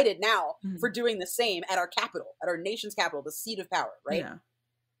indicted now for doing the same at our capital, at our nation's capital, the seat of power, right? Yeah.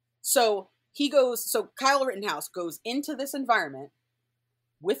 So Kyle Rittenhouse goes into this environment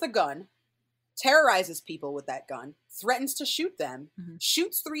with a gun, terrorizes people with that gun, threatens to shoot them,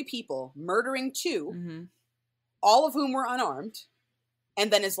 shoots 3 people, murdering 2, all of whom were unarmed, and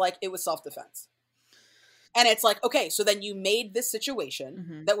then is like, it was self-defense. And it's like, okay, so then you made this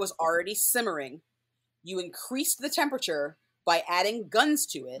situation that was already simmering, you increased the temperature by adding guns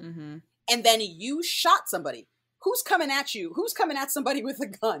to it, and then you shot somebody. Who's coming at you? Who's coming at somebody with a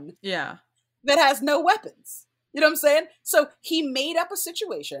gun? Yeah. That has no weapons. You know what I'm saying? So he made up a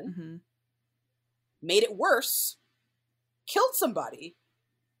situation, made it worse, killed somebody,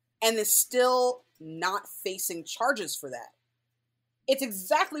 and is still not facing charges for that. It's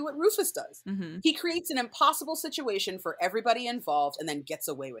exactly what Rufus does. He creates an impossible situation for everybody involved and then gets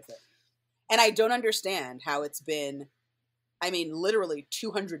away with it. And I don't understand how it's been, I mean, literally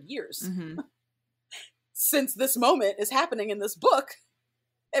 200 years since this moment is happening in this book.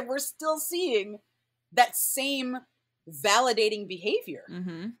 And we're still seeing that same validating behavior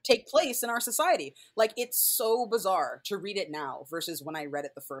take place in our society. Like, it's so bizarre to read it now versus when I read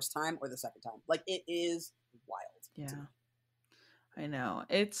it the first time or the second time. Like, it is wild. Yeah. I know.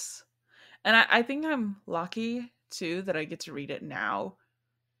 And I think I'm lucky too that I get to read it now.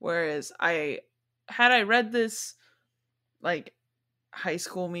 Whereas had I read this, like high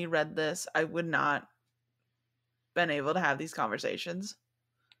school me read this, I would not been able to have these conversations.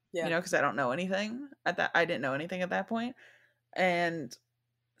 Yeah. You know, because I don't know anything I didn't know anything at that point. And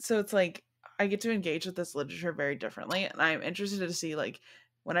so it's like I get to engage with this literature very differently. And I'm interested to see, like,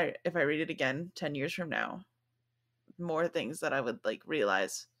 if I read it again 10 years from now, more things that I would like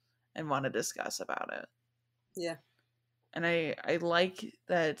realize and want to discuss about it. Yeah. And I like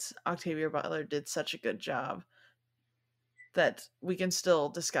that Octavia Butler did such a good job that we can still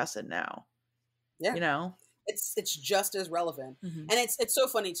discuss it now. Yeah. You know? It's just as relevant. And it's so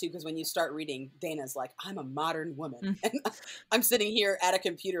funny too, because when you start reading, Dana's like, I'm a modern woman. And I'm sitting here at a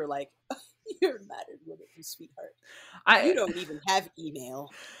computer like, oh, you're a modern woman, you sweetheart. You don't even have email.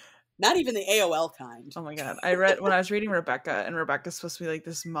 Not even the AOL kind. Oh my God. When I was reading Rebecca, and Rebecca's supposed to be like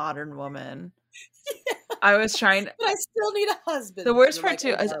this modern woman. Yeah. I was trying to... But I still need a husband. The worst part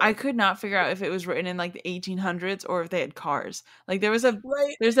too is I could not figure out if it was written in like the 1800s or if they had cars. Like there's a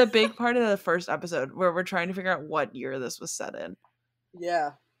big part of the first episode where we're trying to figure out what year this was set in.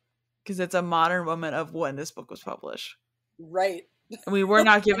 Yeah. Because it's a modern woman of when this book was published. Right. And we were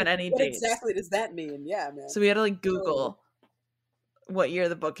not given any dates. What exactly does that mean? Yeah, man. So we had to like Google what year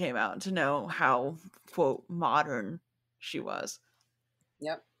the book came out to know how, quote, modern she was.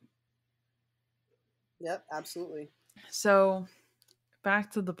 Yep, absolutely. So back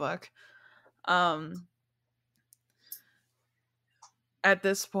to the book. At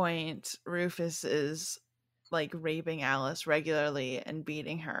this point, Rufus is like raping Alice regularly and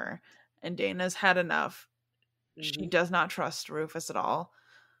beating her, and Dana's had enough. She does not trust Rufus at all.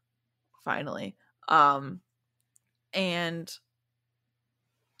 Finally. And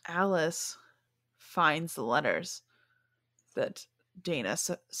Alice finds the letters that Dana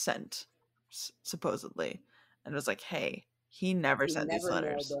sent, supposedly, and was like, hey, he never sent these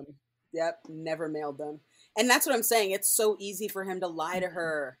letters. Mailed them. Yep, never mailed them. And that's what I'm saying. It's so easy for him to lie to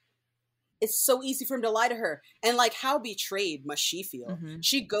her. It's so easy for him to lie to her. And like, how betrayed must she feel?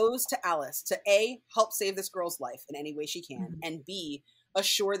 She goes to Alice to A, help save this girl's life in any way she can, and B,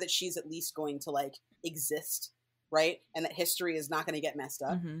 assure that she's at least going to like exist, right? And that history is not going to get messed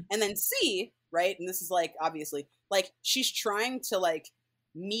up. And then C, right? And this is like, obviously, like she's trying to like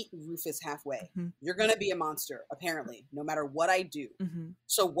meet Rufus halfway. You're going to be a monster, apparently, no matter what I do.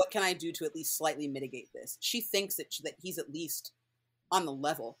 So what can I do to at least slightly mitigate this? She thinks that he's at least on the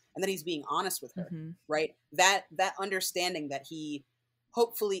level and that he's being honest with her, right? That understanding that he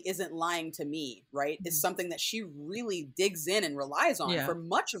hopefully isn't lying to me, right, is something that she really digs in and relies on for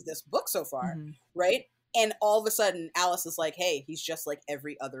much of this book so far, right? And all of a sudden, Alice is like, hey, he's just like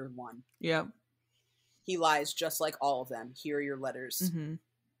every other one. Yep. He lies just like all of them. Here are your letters.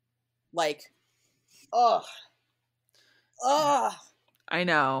 Like, ugh. I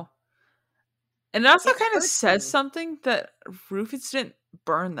know. And it also kind of says something that Rufus didn't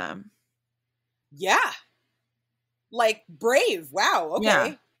burn them. Yeah. Like, brave. Wow. Okay.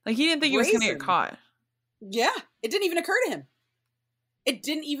 Yeah. Like, he didn't think he was going to get caught. Yeah. It didn't even occur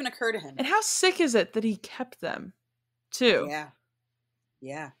to him. And how sick is it that he kept them, too? Yeah.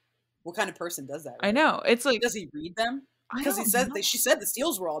 Yeah. What kind of person does that? Right? I know. It's like... Does he read them? Because she said the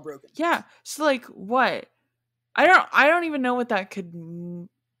seals were all broken. Yeah. So, like, what? I don't even know what that could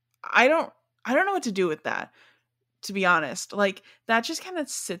I don't know what to do with that, to be honest. Like, that just kind of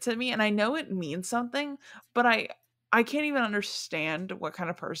sits at me, and I know it means something, but I can't even understand what kind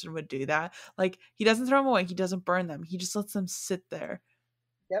of person would do that. Like, he doesn't throw them away, he doesn't burn them, he just lets them sit there.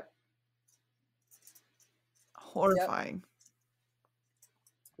 Yep. Horrifying.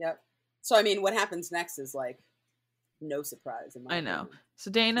 Yep. So I mean, what happens next is like no surprise in my opinion.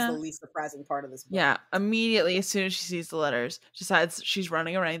 So Dana, is the least surprising part of this book. Yeah, immediately as soon as she sees the letters, decides she's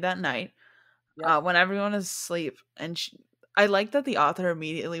running away that night. Yep. When everyone is asleep, and I like that the author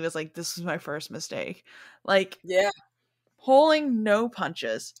immediately was like, "This was my first mistake." Like, pulling no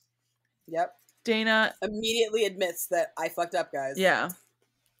punches. Yep. Dana immediately admits that I fucked up, guys. Yeah.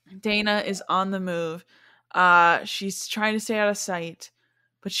 Dana is on the move. She's trying to stay out of sight,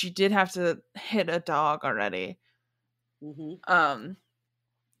 but she did have to hit a dog already. Mm-hmm.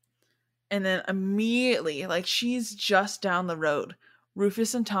 And then immediately, like, she's just down the road.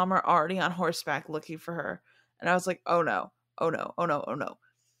 Rufus and Tom are already on horseback looking for her. And I was like, oh no, oh no, oh no, oh no.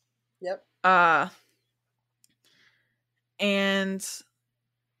 Yep. And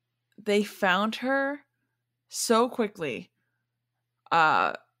they found her so quickly.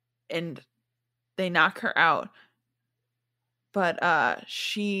 And they knock her out. But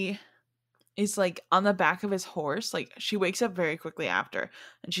she is like on the back of his horse. Like, she wakes up very quickly after,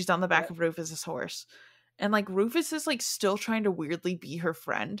 and she's on the back of Rufus's horse. And like, Rufus is like still trying to weirdly be her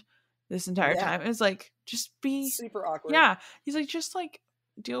friend this entire time. It's like, just be super awkward. Yeah. He's like, just like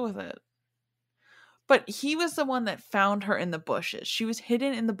deal with it. But he was the one that found her in the bushes. She was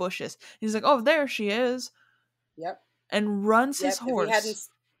hidden in the bushes. He's like, oh, there she is. Yep. And runs his horse.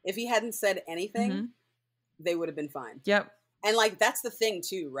 If he hadn't said anything, they would have been fine. Yep. And like, that's the thing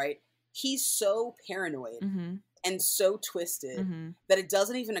too, right? He's so paranoid and so twisted that it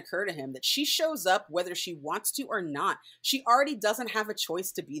doesn't even occur to him that she shows up whether she wants to or not. She already doesn't have a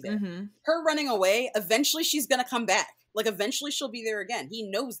choice to be there. Her running away, eventually she's going to come back. Like, eventually she'll be there again. He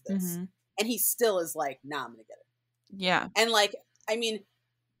knows this. And he still is like, nah, I'm going to get her. Yeah. And like, I mean,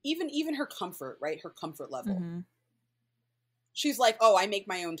 even her comfort, right? Her comfort level. She's like, oh, I make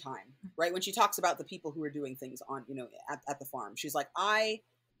my own time, right? When she talks about the people who are doing things on, you know, at the farm, she's like, I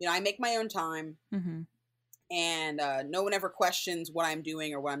make my own time, and no one ever questions what I'm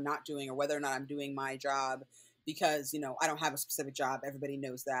doing or what I'm not doing or whether or not I'm doing my job, because, you know, I don't have a specific job. Everybody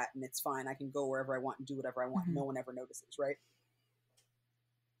knows that, and it's fine. I can go wherever I want and do whatever I want. No one ever notices, right?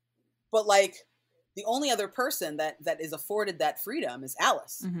 But like, the only other person that is afforded that freedom is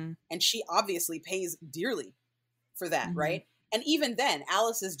Alice, and she obviously pays dearly for that, right? And even then,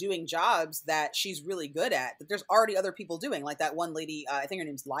 Alice is doing jobs that she's really good at, that there's already other people doing. Like that one lady, I think her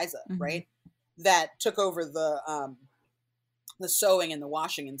name's Liza, right? That took over the sewing and the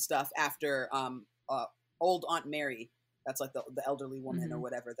washing and stuff after old Aunt Mary. That's like the elderly woman or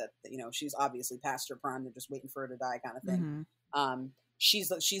whatever that, you know, she's obviously past her prime. They're just waiting for her to die kind of thing. She's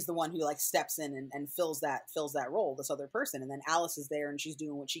the one who like steps in and fills that role, this other person. And then Alice is there and she's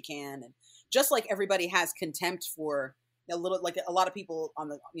doing what she can. And just like everybody has contempt for a lot of people on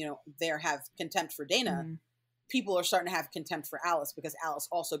the, you know, there have contempt for Dana, people are starting to have contempt for Alice, because Alice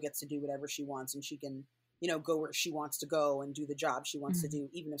also gets to do whatever she wants, and she can, you know, go where she wants to go and do the job she wants to do,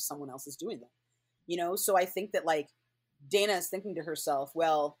 even if someone else is doing them, you know? So I think that like Dana is thinking to herself,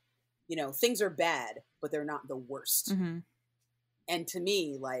 well, you know, things are bad, but they're not the worst. And to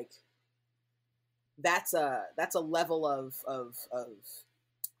me, like, that's a level of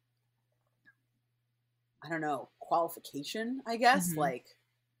I don't know, qualification, I guess, like,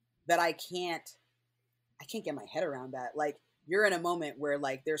 that I can't get my head around that. Like, you're in a moment where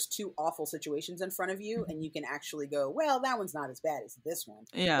like there's two awful situations in front of you, and you can actually go, well, that one's not as bad as this one.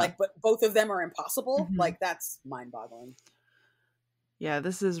 Yeah. Like, but both of them are impossible. Like, that's mind boggling. Yeah,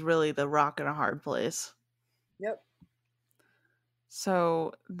 this is really the rock in a hard place. Yep.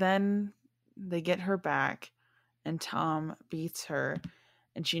 So then they get her back, and Tom beats her,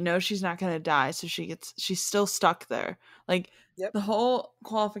 and she knows she's not going to die, so she's still stuck there. Like, the whole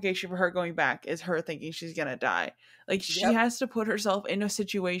qualification for her going back is her thinking she's going to die. Like, she has to put herself in a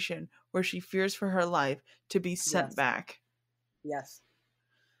situation where she fears for her life to be sent back. Yes.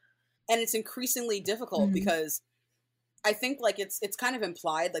 And it's increasingly difficult because I think like it's kind of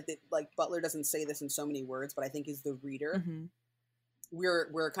implied, like Butler doesn't say this in so many words, but I think as the reader,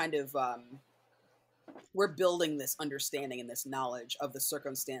 we're kind of we're building this understanding and this knowledge of the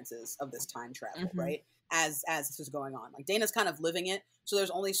circumstances of this time travel, right? As this is going on. Like, Dana's kind of living it, so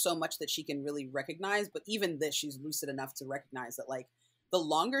there's only so much that she can really recognize, but even this, she's lucid enough to recognize that, like, the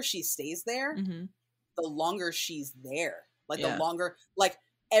longer she stays there, the longer she's there. Like, the longer, like,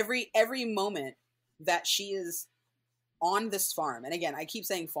 every moment that she is on this farm, and again, I keep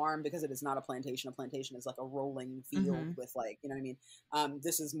saying farm because it is not a plantation. A plantation is like a rolling field with like, you know what I mean?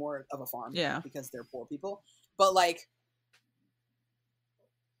 This is more of a farm because they're poor people. But like,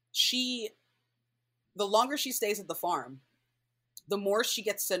 the longer she stays at the farm, the more she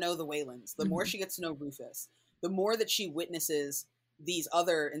gets to know the Waylands, the more she gets to know Rufus, the more that she witnesses these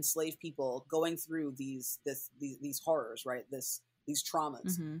other enslaved people going through these horrors, right? These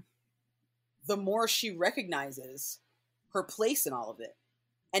traumas. The more she recognizes her place in all of it.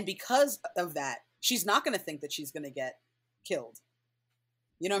 And because of that, she's not going to think that she's going to get killed.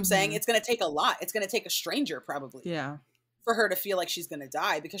 You know what I'm saying? It's going to take a lot. It's going to take a stranger probably. Yeah. For her to feel like she's going to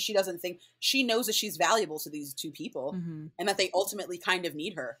die, because she knows that she's valuable to these two people and that they ultimately kind of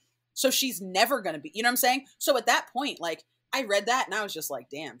need her. So she's never going to be, you know what I'm saying? So at that point, like, I read that and I was just like,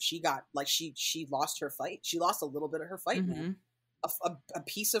 damn, she got, like, she lost her fight. She lost a little bit of her fight, man. A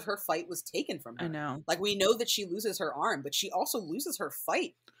piece of her fight was taken from her. I know. Like, we know that she loses her arm, but she also loses her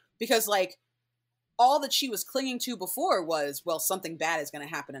fight because, like, all that she was clinging to before was, well, something bad is going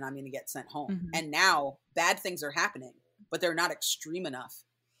to happen and I'm going to get sent home. And now bad things are happening, but they're not extreme enough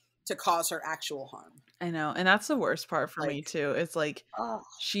to cause her actual harm. I know. And that's the worst part for me too. It's like,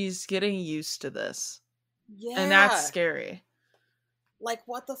 she's getting used to this. Yeah. And that's scary. Like,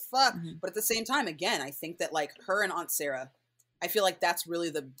 what the fuck? But at the same time, again, I think that, like, her and Aunt Sarah, I feel like that's really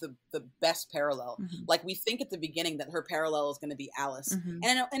the best parallel. Like, we think at the beginning that her parallel is going to be Alice.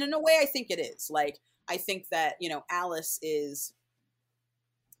 And in a way, I think it is. Like, I think that, you know, Alice is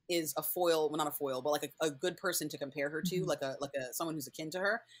a foil, well, not a foil, but like a good person to compare her to, like a someone who's akin to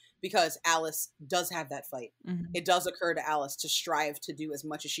her, because Alice does have that fight. It does occur to Alice to strive to do as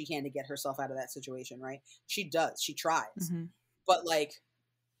much as she can to get herself out of that situation, right? She does. She tries. But, like,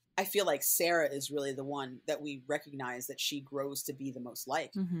 I feel like Sarah is really the one that we recognize that she grows to be the most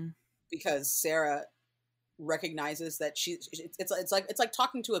like, because Sarah recognizes that it's like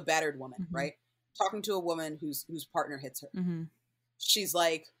talking to a battered woman, right? Talking to a woman whose partner hits her. She's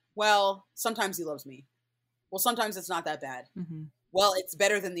like, well, sometimes he loves me. Well, sometimes it's not that bad. Well, it's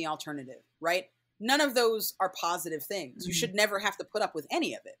better than the alternative, right? None of those are positive things. You should never have to put up with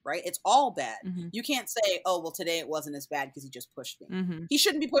any of it, right? It's all bad. You can't say, oh, well, today it wasn't as bad because he just pushed me. He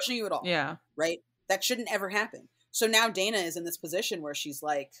shouldn't be pushing you at all. Yeah. Right? That shouldn't ever happen. So now Dana is in this position where she's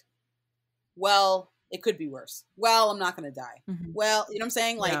like, well, it could be worse. Well, I'm not going to die. Well, you know what I'm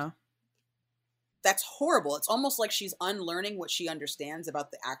saying? Like, that's horrible. It's almost like she's unlearning what she understands about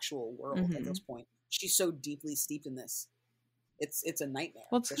the actual world at this point. She's so deeply steeped in this. It's a nightmare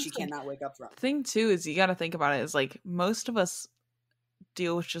that she cannot wake up from. The thing too is, you got to think about it, is like, most of us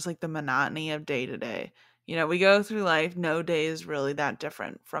deal with just like the monotony of day to day. You know, we go through life, no day is really that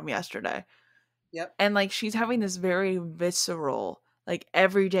different from yesterday. Yep. And like, she's having this very visceral, like,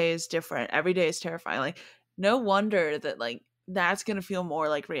 every day is different, every day is terrifying. Like, no wonder that, like, that's gonna feel more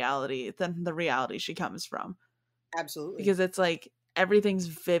like reality than the reality she comes from. Absolutely. Because it's like, everything's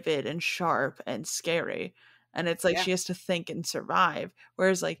vivid and sharp and scary. And it's like, she has to think and survive.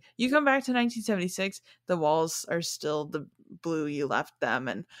 Whereas, like, you come back to 1976, the walls are still the blue you left them.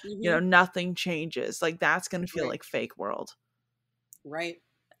 And, you know, nothing changes. Like, that's going to feel like fake world. Right.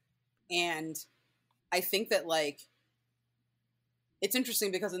 And I think that, like, it's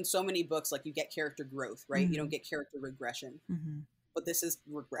interesting because in so many books, like, you get character growth, right? You don't get character regression. But this is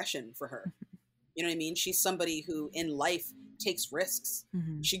regression for her. You know what I mean? She's somebody who in life takes risks.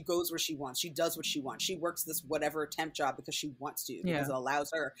 She goes where she wants. She does what she wants. She works this whatever temp job because she wants to, because it allows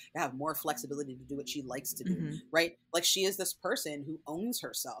her to have more flexibility to do what she likes to do, right? Like, she is this person who owns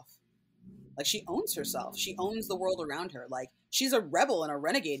herself. Like, she owns herself. She owns the world around her. Like, she's a rebel and a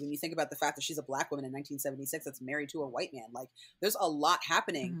renegade when you think about the fact that she's a black woman in 1976 that's married to a white man. Like, there's a lot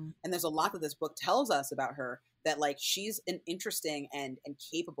happening, and there's a lot that this book tells us about her, that, like, she's an interesting and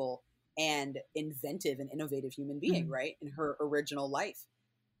capable and inventive and innovative human being, right? In her original life.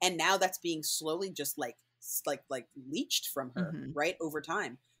 And now that's being slowly just like leached from her, right? Over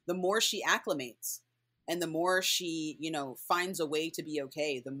time. The more she acclimates and the more she, you know, finds a way to be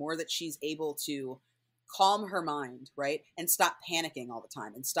okay, the more that she's able to calm her mind, right? And stop panicking all the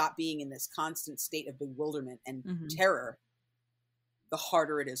time and stop being in this constant state of bewilderment and terror, the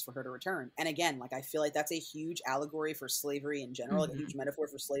harder it is for her to return. And again, like, I feel like that's a huge allegory for slavery in general, like a huge metaphor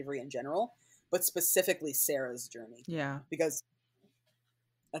for slavery in general, but specifically Sarah's journey. Yeah. Because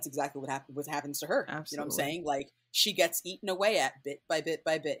that's exactly what happens to her. Absolutely. You know what I'm saying? Like, she gets eaten away at bit by bit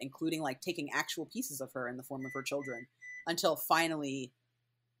by bit, including, like, taking actual pieces of her in the form of her children, until finally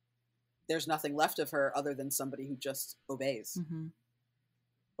there's nothing left of her other than somebody who just obeys.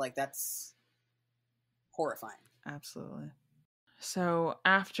 Like, that's horrifying. Absolutely. So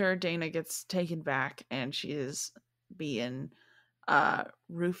after Dana gets taken back and she is be. And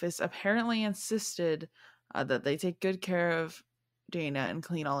Rufus apparently insisted that they take good care of Dana and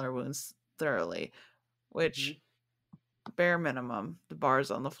clean all her wounds thoroughly, which bare minimum, the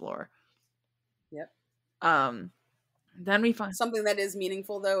bar's on the floor. Yep. Then we find something that is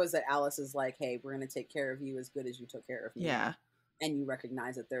meaningful though is that Alice is like, hey, we're going to take care of you as good as you took care of me. Yeah. And you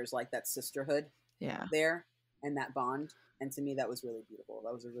recognize that there's like that sisterhood there and that bond. And to me, that was really beautiful.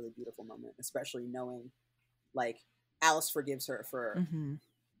 That was a really beautiful moment, especially knowing like Alice forgives her for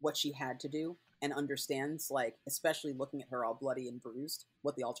what she had to do and understands, like, especially looking at her all bloody and bruised,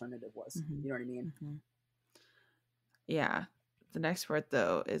 what the alternative was. You know what I mean? Yeah. The next part,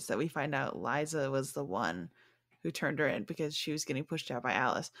 though, is that we find out Liza was the one who turned her in because she was getting pushed out by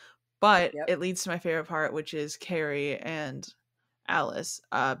Alice. But it leads to my favorite part, which is Carrie and Alice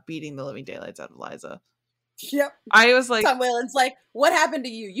beating the living daylights out of Liza. Yep. I was like, Tom Whalen's like, what happened to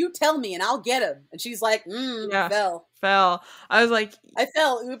you? You tell me and I'll get him. And she's like, fell. I was like, I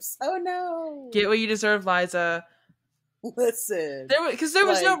fell. Oops. Oh no. Get what you deserve, Liza. Listen. Because there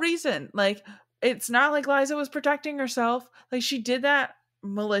was no reason. Like, it's not like Liza was protecting herself. Like, she did that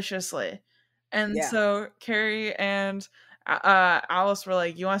maliciously. And so Carrie and Alice were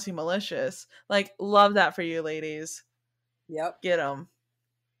like, you want to see malicious? Like, love that for you, ladies. Yep. Get them.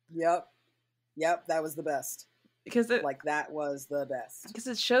 Yep, that was the best. Because that was the best. Because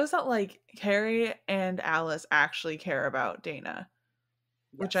it shows that like Carrie and Alice actually care about Dana,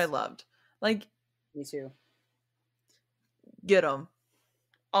 which I loved. Like, me too. Get them.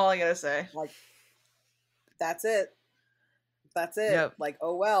 All I gotta say. Like, that's it. Yep. Like,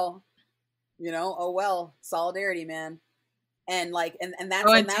 oh well, solidarity, man. And like, and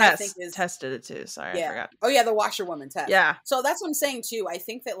that's and that I think is tested it too. Sorry, I forgot. Oh yeah, the washerwoman test. Yeah. So that's what I'm saying too. I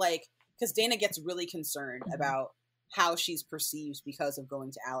think that like, because Dana gets really concerned about how she's perceived because of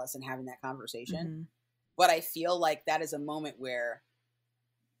going to Alice and having that conversation. But I feel like that is a moment where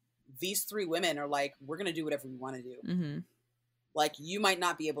these three women are like, we're going to do whatever we want to do. Like, you might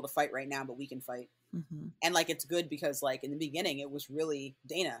not be able to fight right now, but we can fight. And like, it's good because like in the beginning, it was really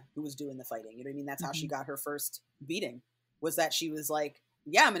Dana who was doing the fighting. You know what I mean? That's how she got her first beating, was that she was like,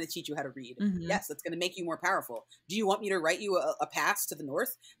 yeah, I'm going to teach you how to read. Yes, that's going to make you more powerful. Do you want me to write you a pass to the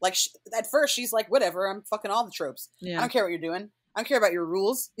north? Like, at first, she's like, whatever, I'm fucking all the tropes. I don't care what you're doing. I don't care about your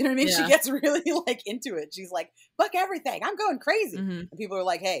rules. You know what I mean? She gets really, like, into it. She's like, fuck everything. I'm going crazy. And people are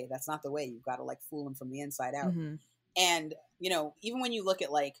like, hey, that's not the way. You've got to, like, fool them from the inside out. And, you know, even when you look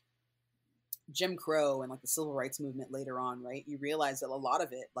at, like, Jim Crow and, like, the civil rights movement later on, right? You realize that a lot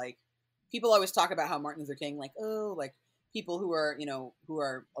of it, like, people always talk about how Martin Luther King, like, oh, like, people who are, you know, who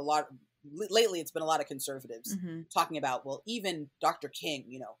are a lot, lately it's been a lot of conservatives talking about, well, even Dr. King,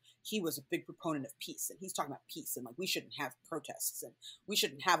 you know, he was a big proponent of peace and he's talking about peace and like, we shouldn't have protests and we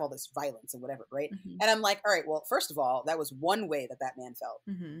shouldn't have all this violence and whatever. Right. And I'm like, all right, well, first of all, that was one way that man felt.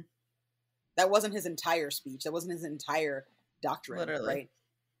 That wasn't his entire speech. That wasn't his entire doctrine. Literally. Right.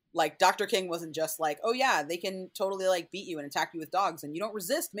 Like Dr. King wasn't just like, oh yeah, they can totally like beat you and attack you with dogs and you don't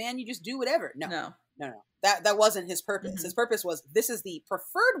resist, man. You just do whatever. No. That wasn't his purpose. His purpose was, this is the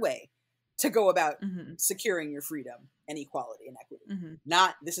preferred way to go about securing your freedom and equality and equity.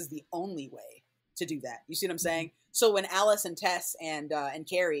 Not, this is the only way to do that. You see what I'm saying? So when Alice and Tess and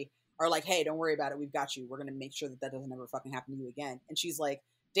Carrie are like, hey, don't worry about it. We've got you. We're going to make sure that doesn't ever fucking happen to you again. And she's like,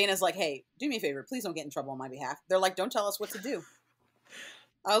 Dana's like, hey, do me a favor. Please don't get in trouble on my behalf. They're like, don't tell us what to do.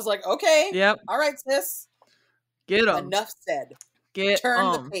 I was like, okay. Yep. All right, sis. Get them. Enough said.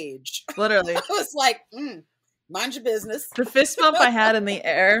 Turn the page. Literally. I was like, mind your business. The fist bump I had in the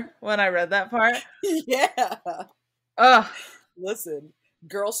air when I read that part. Yeah. Ugh. Listen,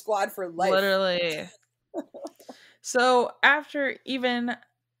 girl squad for life. Literally. So after even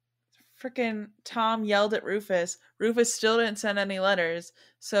freaking Tom yelled at Rufus still didn't send any letters.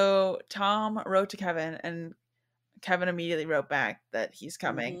 So Tom wrote to Kevin and Kevin immediately wrote back that he's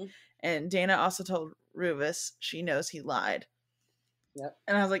coming. And Dana also told Rufus she knows he lied. Yep.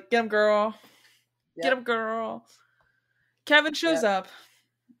 And I was like, get him, girl. Yep. Get him, girl. Kevin shows up.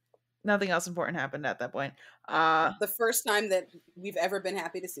 Nothing else important happened at that point. The first time that we've ever been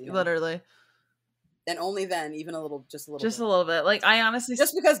happy to see him. Literally. And only then, even just a little bit. Like, I honestly...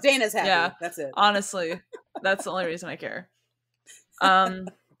 Just because Dana's happy. Yeah. That's it. Honestly. That's the only reason I care.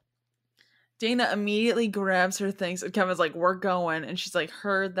 Dana immediately grabs her things. And Kevin's like, we're going. And she's like,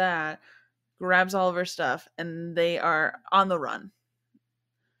 heard that. Grabs all of her stuff. And they are on the run.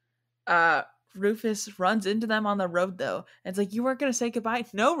 Rufus runs into them on the road, though. And it's like, you weren't going to say goodbye?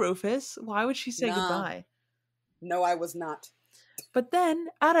 No, Rufus. Why would she say goodbye? No, I was not. But then,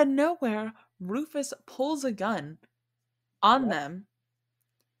 out of nowhere, Rufus pulls a gun on them.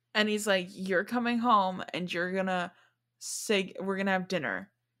 And he's like, you're coming home and you're going to say we're gonna have dinner.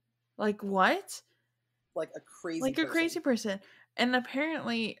 Like, what? Like a crazy Like a crazy person. And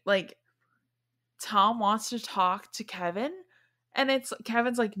apparently, like, Tom wants to talk to Kevin, and it's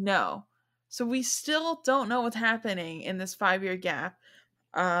Kevin's like, no. So we still don't know what's happening in this 5-year gap.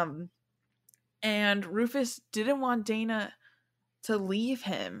 And Rufus didn't want Dana to leave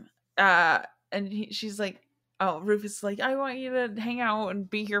him. And she's like, oh, Rufus is like, I want you to hang out and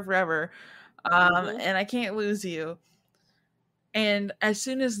be here forever. And I can't lose you. And as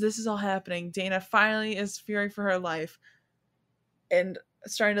soon as this is all happening, Dana finally is fearing for her life and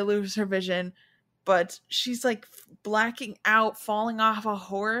starting to lose her vision. But she's like blacking out, falling off a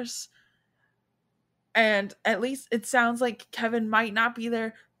horse. And at least it sounds like Kevin might not be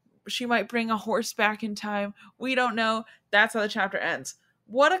there. She might bring a horse back in time. We don't know. That's how the chapter ends.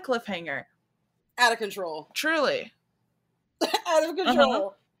 What a cliffhanger. Out of control. Truly. Out of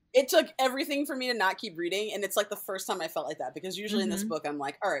control. It took everything for me to not keep reading, and it's like the first time I felt like that, because usually in this book I'm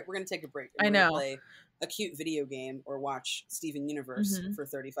like, all right, we're going to take a break. And we're going to play a cute video game or watch Steven Universe for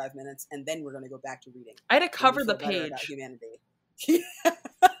 35 minutes, and then we're going to go back to reading. I had to cover the page. About humanity.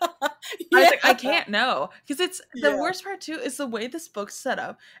 I was like, I can't know, because it's the worst part too is the way this book's set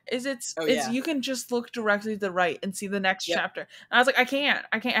up is it's you can just look directly to the right and see the next chapter. And I was like, I can't.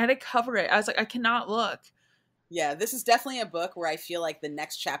 I had to cover it. I was like, I cannot look. Yeah, this is definitely a book where I feel like the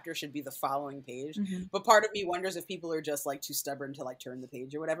next chapter should be the following page. But part of me wonders if people are just like too stubborn to like turn the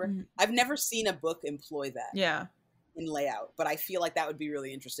page or whatever. I've never seen a book employ that. Yeah. In layout, but I feel like that would be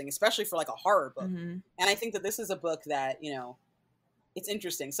really interesting, especially for like a horror book. And I think that this is a book that, you know, it's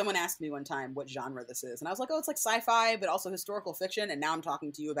interesting. Someone asked me one time what genre this is, and I was like, oh, it's like sci-fi, but also historical fiction. And now I'm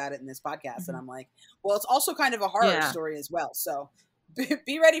talking to you about it in this podcast, and I'm like, well, it's also kind of a horror story as well. So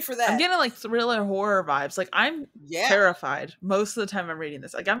be ready for that. I'm getting like thriller horror vibes. Like I'm terrified most of the time I'm reading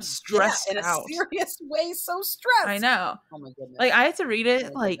this. Like I'm stressed in a out. serious way. So stressed. I know. Oh my goodness. Like I had to read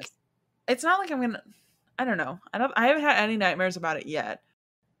it. Like it's not like I'm gonna. I don't know. I haven't had any nightmares about it yet,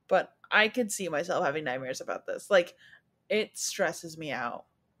 but I could see myself having nightmares about this. Like it stresses me out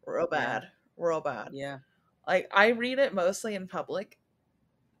real bad. Real bad. Yeah. Like I read it mostly in public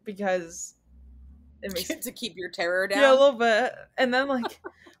because it makes to keep your terror down. Yeah, a little bit. And then like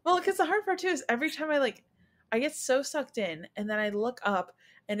well, because the hard part too is every time I get so sucked in and then I look up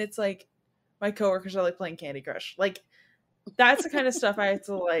and it's like my coworkers are like playing Candy Crush. Like that's the kind of stuff I have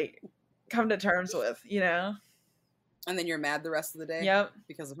to like come to terms with, you know? And then you're mad the rest of the day. Yep.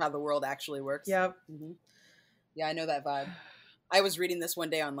 Because of how the world actually works. Yep. Yeah, I know that vibe. I was reading this one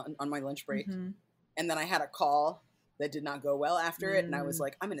day on my lunch break, and then I had a call that did not go well after it, and I was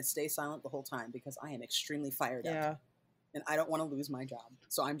like, I'm going to stay silent the whole time because I am extremely fired up, and I don't want to lose my job.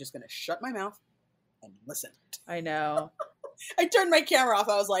 So I'm just going to shut my mouth and listen. I know. I turned my camera off.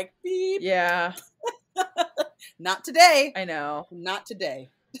 I was like, beep. Yeah. Not today. I know. Not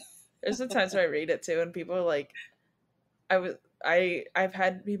today. There's some times where I read it too, and people are like, I've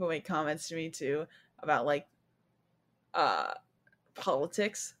had people make comments to me too about like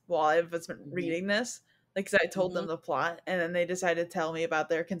politics while I was reading this, like because I told them the plot, and then they decided to tell me about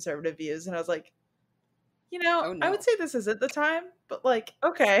their conservative views, and I was like, you know, I would say this isn't the time, but like,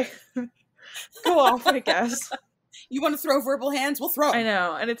 okay, go off, I guess. You want to throw verbal hands? We'll throw. I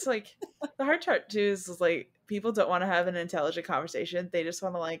know, and it's like the hard part too is like people don't want to have an intelligent conversation; they just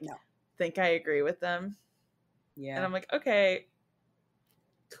want to like think I agree with them. Yeah, and I'm like, okay,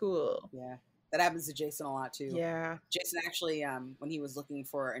 cool. Yeah. That happens to Jason a lot too. Yeah. Jason actually, when he was looking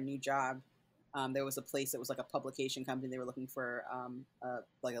for a new job, there was a place that was like a publication company. They were looking for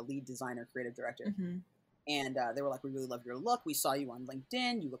like a lead designer, creative director. And they were like, we really love your look. We saw you on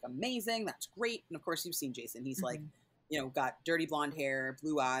LinkedIn. You look amazing. That's great. And of course you've seen Jason. He's like, you know, got dirty blonde hair,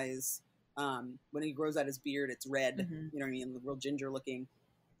 blue eyes. When he grows out his beard, it's red. You know what I mean? Real ginger looking.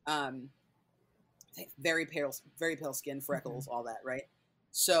 Very pale skin, freckles, all that. Right.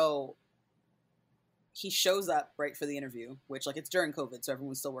 So he shows up right for the interview, which like it's during COVID, so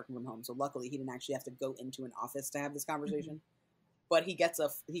everyone's still working from home. So luckily he didn't actually have to go into an office to have this conversation. But he gets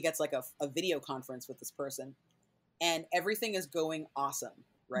like a video conference with this person, and everything is going awesome,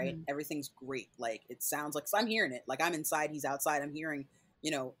 right? Everything's great. Like it sounds like, 'cause I'm hearing it. Like I'm inside, he's outside. I'm hearing,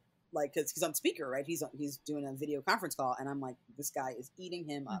 you know, like because he's on speaker, right? He's doing a video conference call, and I'm like, this guy is eating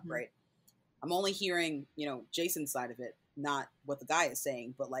him up, right? I'm only hearing, you know, Jason's side of it, not what the guy is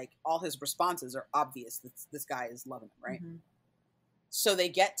saying, but like all his responses are obvious that this guy is loving him, right? So they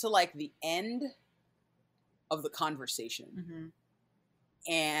get to like the end of the conversation,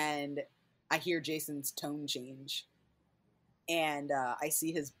 and I hear Jason's tone change, and I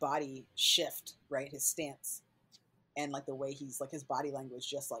see his body shift, right? His stance, and like the way he's like, his body language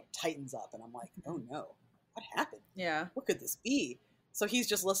just like tightens up, and I'm like, oh no. what happened? Yeah. What could this be? So he's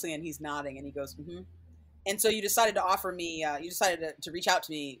just listening and he's nodding and he goes, mm-hmm. And so you decided to offer me, you decided to reach out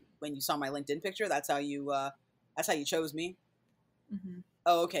to me when you saw my LinkedIn picture. That's how you chose me. Mm-hmm.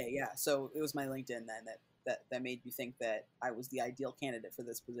 Oh, okay. Yeah. So it was my LinkedIn then that made you think that I was the ideal candidate for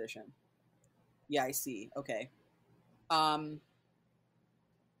this position. Yeah, I see. Okay.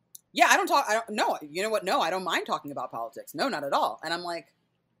 Yeah, I don't no, you know what? No, I don't mind talking about politics. No, not at all. And I'm like,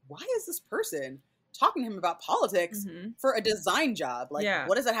 why is this person talking to him about politics for a design job? Like,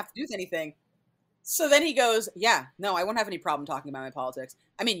 what does that have to do with anything? So then he goes, yeah, no, I won't have any problem talking about my politics.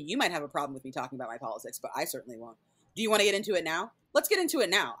 I mean, you might have a problem with me talking about my politics, but I certainly won't. Do you want to get into it now? Let's get into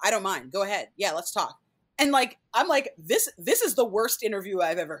it now. I don't mind. Go ahead. Yeah, let's talk. And like, I'm like, this is the worst interview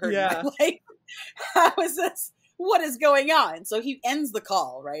I've ever heard in my life. How is this? What is going on? So he ends the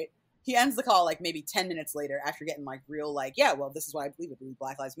call, right? He ends the call like maybe 10 minutes later after getting like real like, yeah, well, this is what I believe. I believe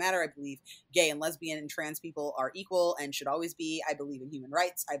Black Lives Matter. I believe gay and lesbian and trans people are equal and should always be. I believe in human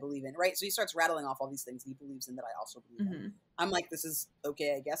rights. I believe in, right? So he starts rattling off all these things he believes in that I also believe in. I'm like, this is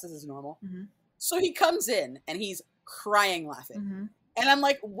okay. I guess this is normal. So he comes in and he's crying, laughing. And I'm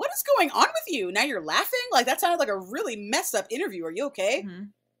like, what is going on with you? Now you're laughing? Like that sounded like a really messed up interview. Are you okay?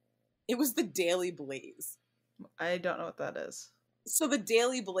 It was the Daily Blaze. I don't know what that is. So the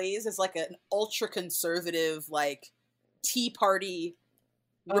Daily Blaze is like an ultra conservative, like Tea Party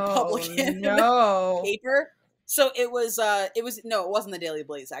Republican paper. So it wasn't the Daily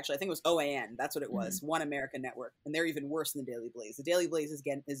Blaze actually. I think it was OAN. That's what it was. One American Network, and they're even worse than the Daily Blaze. The Daily Blaze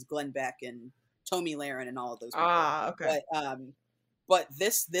is Glenn Beck and Tomi Lahren and all of those people. Okay. But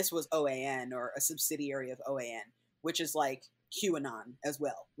this was OAN or a subsidiary of OAN, which is like QAnon as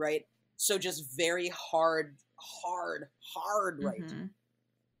well, right? So just very hard right.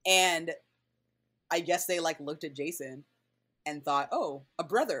 And I guess they like looked at Jason and thought, oh, a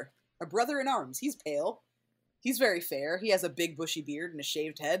brother in arms. He's pale. He's very fair. He has a big bushy beard and a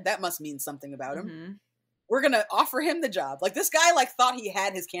shaved head. That must mean something about him. We're going to offer him the job. Like this guy like thought he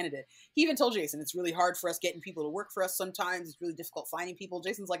had his candidate. He even told Jason, it's really hard for us getting people to work for us sometimes. It's really difficult finding people.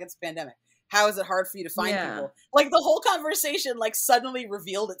 Jason's like, it's a pandemic. How is it hard for you to find people? Like the whole conversation like suddenly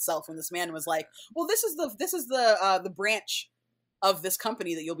revealed itself when this man was like, well, this is the branch of this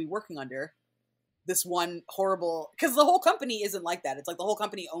company that you'll be working under. This one horrible, because the whole company isn't like that. It's like the whole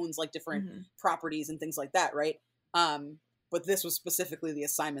company owns like different properties and things like that, right? But this was specifically the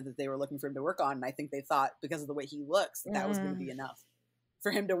assignment that they were looking for him to work on. And I think they thought because of the way he looks, that was going to be enough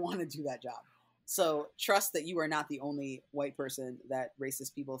for him to want to do that job. So trust that you are not the only white person that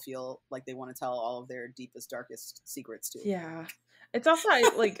racist people feel like they want to tell all of their deepest, darkest secrets to. Yeah. It's also, I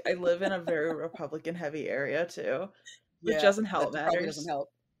live in a very Republican heavy area too, which doesn't help matters. Doesn't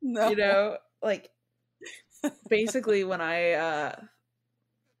help. No. You know, like basically when I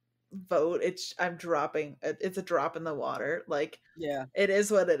vote, it's a drop in the water. Like, yeah, it is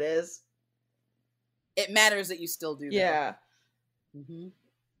what it is. It matters that you still do that. Yeah.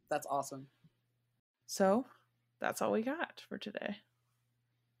 That's awesome. So that's all we got for today.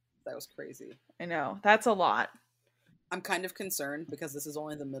 That was crazy. I know. That's a lot. I'm kind of concerned because this is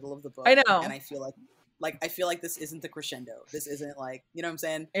only the middle of the book. I know. And I feel like this isn't the crescendo. This isn't like, you know what I'm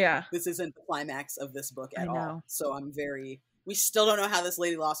saying? Yeah. This isn't the climax of this book at all. So we still don't know how this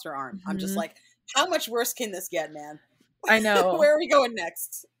lady lost her arm. I'm just like, how much worse can this get, man? I know. Where are we going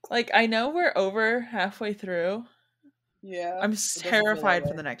next? Like, I know we're over halfway through. Yeah. I'm terrified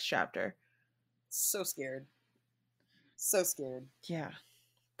for the next chapter. So scared. Yeah.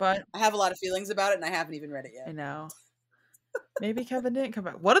 But I have a lot of feelings about it and I haven't even read it yet. I know. Maybe Kevin didn't come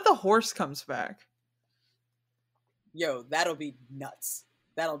back. What if the horse comes back? Yo, that'll be nuts.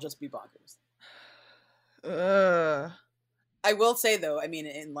 That'll just be bonkers. I will say though, I mean,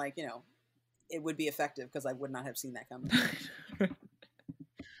 in like, you know, it would be effective because I would not have seen that coming.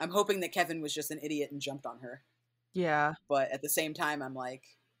 I'm hoping that Kevin was just an idiot and jumped on her. Yeah. But at the same time, I'm like,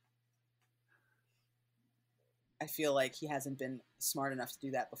 I feel like he hasn't been smart enough to do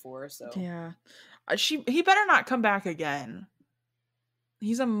that before. So yeah, he better not come back again.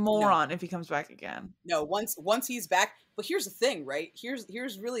 He's a moron if he comes back again. No, once he's back. But here's the thing, right? Here's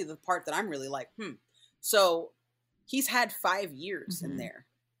really the part that I'm really like, So he's had 5 years in there,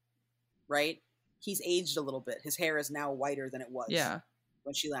 right? He's aged a little bit. His hair is now whiter than it was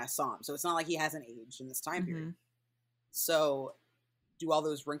when she last saw him. So it's not like he hasn't aged in this time period. So do all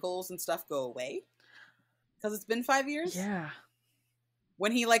those wrinkles and stuff go away? Because it's been 5 years? Yeah.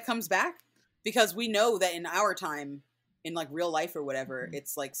 When he like comes back? Because we know that in our time, in like real life or whatever,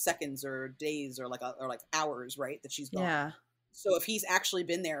 it's like seconds or days or like hours, right? That she's gone. Yeah. So if he's actually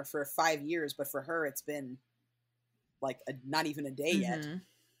been there for 5 years, but for her it's been like not even a day yet.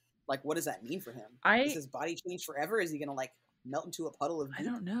 Like, what does that mean for him? Does his body change forever? Is he gonna like melt into a puddle of goop? I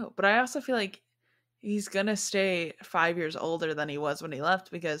don't know, but I also feel like he's gonna stay 5 years older than he was when he left,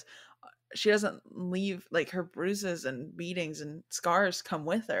 because she doesn't leave, like, her bruises and beatings and scars come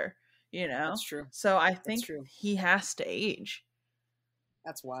with her, you know? That's true. So I think he has to age.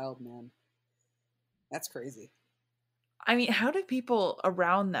 That's wild, man. That's crazy. I mean, how do people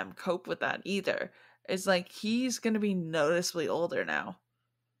around them cope with that either? It's like, he's going to be noticeably older now.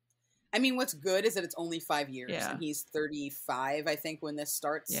 I mean, what's good is that it's only 5 years, and he's 35, I think, when this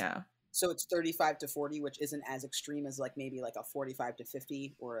starts. Yeah. So it's 35 to 40, which isn't as extreme as like maybe like a 45 to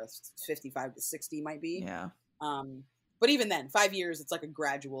 50 or a 55 to 60 might be. Yeah. But even then, 5 years, it's like a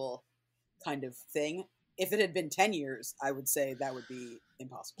gradual kind of thing. If it had been 10 years, I would say that would be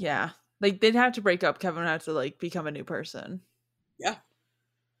impossible. Yeah. Like, they'd have to break up. Kevin would have to, like, become a new person. Yeah.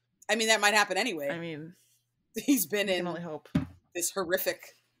 I mean, that might happen anyway. I mean, he's been in only hope. This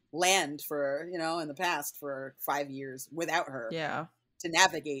horrific land for, you know, in the past for 5 years without her. Yeah. To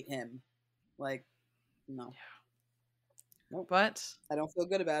navigate him. Like, no. Yeah. Nope. But I don't feel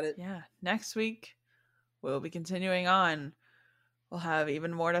good about it. Yeah. Next week, we'll be continuing on. We'll have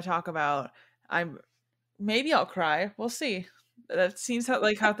even more to talk about. Maybe I'll cry. We'll see. That seems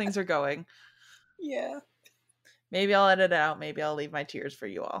how things are going. Yeah. Maybe I'll edit it out. Maybe I'll leave my tears for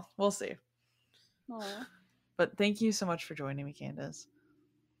you all. We'll see. Aww. But thank you so much for joining me, Candace.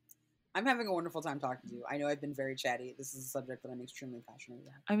 I'm having a wonderful time talking to you. I know I've been very chatty. This is a subject that I'm extremely passionate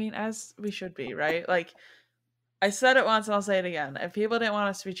about. I mean, as we should be, right? Like, I said it once and I'll say it again. If people didn't want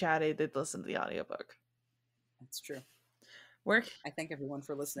us to be chatty, they'd listen to the audiobook. That's true. I thank everyone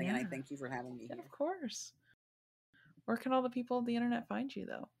for listening, and I thank you for having me here. Of course. Where can all the people of the internet find you,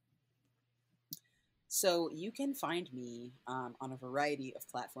 though? So you can find me on a variety of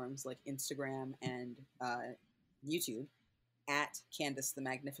platforms like Instagram and YouTube at Candace the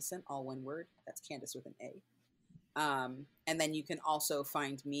Magnificent, all one word. That's Candace with an A. And then you can also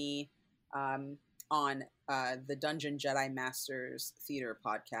find me on the Dungeon Jedi Masters Theater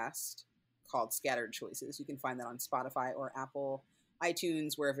podcast called Scattered Choices. You can find that on Spotify or Apple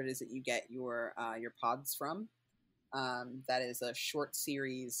iTunes, wherever it is that you get your pods from. That is a short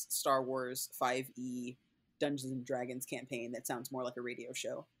series Star Wars 5e Dungeons and Dragons campaign that sounds more like a radio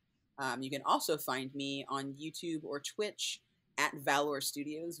show. You can also find me on YouTube or Twitch at Valor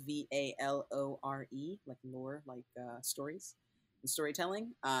Studios, Valore, like lore, like stories and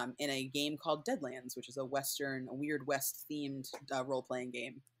storytelling, in a game called Deadlands, which is a Weird West themed role-playing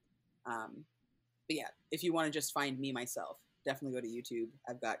game. But yeah, if you want to just find me myself, definitely go to YouTube.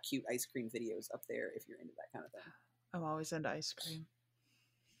 I've got cute ice cream videos up there if you're into that kind of thing. I'm always into ice cream.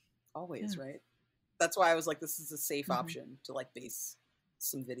 Always, right? That's why I was like, this is a safe option to like base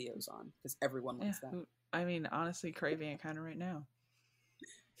some videos on, because everyone likes that. I mean, honestly, craving it kind of right now.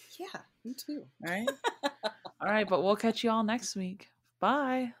 Yeah, me too. All right. All right, but we'll catch you all next week.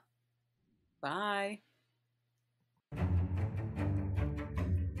 Bye. Bye.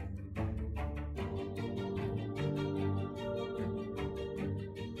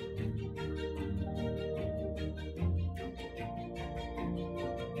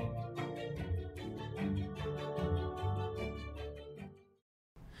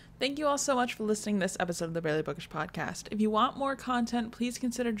 Thank you all so much for listening to this episode of the Barely Bookish podcast. If you want more content, please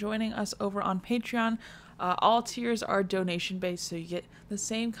consider joining us over on Patreon. All tiers are donation-based, so you get the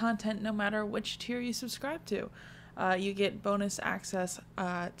same content no matter which tier you subscribe to. You get bonus access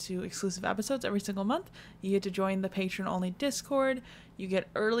to exclusive episodes every single month. You get to join the patron-only Discord. You get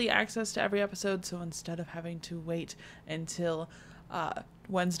early access to every episode, so instead of having to wait until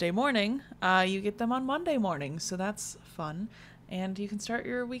Wednesday morning, you get them on Monday morning, so that's fun. And you can start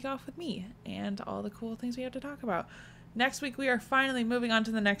your week off with me and all the cool things we have to talk about. Next week, we are finally moving on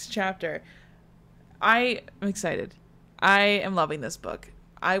to the next chapter. I am excited. I am loving this book.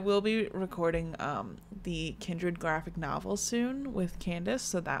 I will be recording the Kindred graphic novel soon with Candace,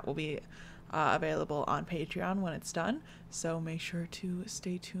 so that will be available on Patreon when it's done. So make sure to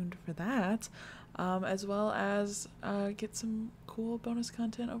stay tuned for that, as well as get some cool bonus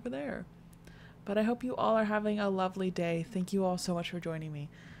content over there. But I hope you all are having a lovely day. Thank you all so much for joining me.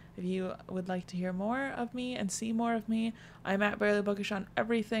 If you would like to hear more of me and see more of me, I'm at Barely Bookish on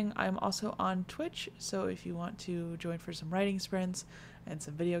everything. I'm also on Twitch, so if you want to join for some writing sprints and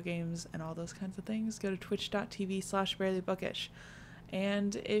some video games and all those kinds of things, go to twitch.tv/barelybookish.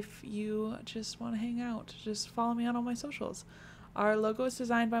 And if you just want to hang out, just follow me on all my socials. Our logo is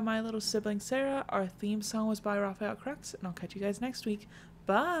designed by my little sibling Sarah. Our theme song was by Raphael Crux, and I'll catch you guys next week.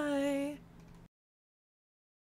 Bye!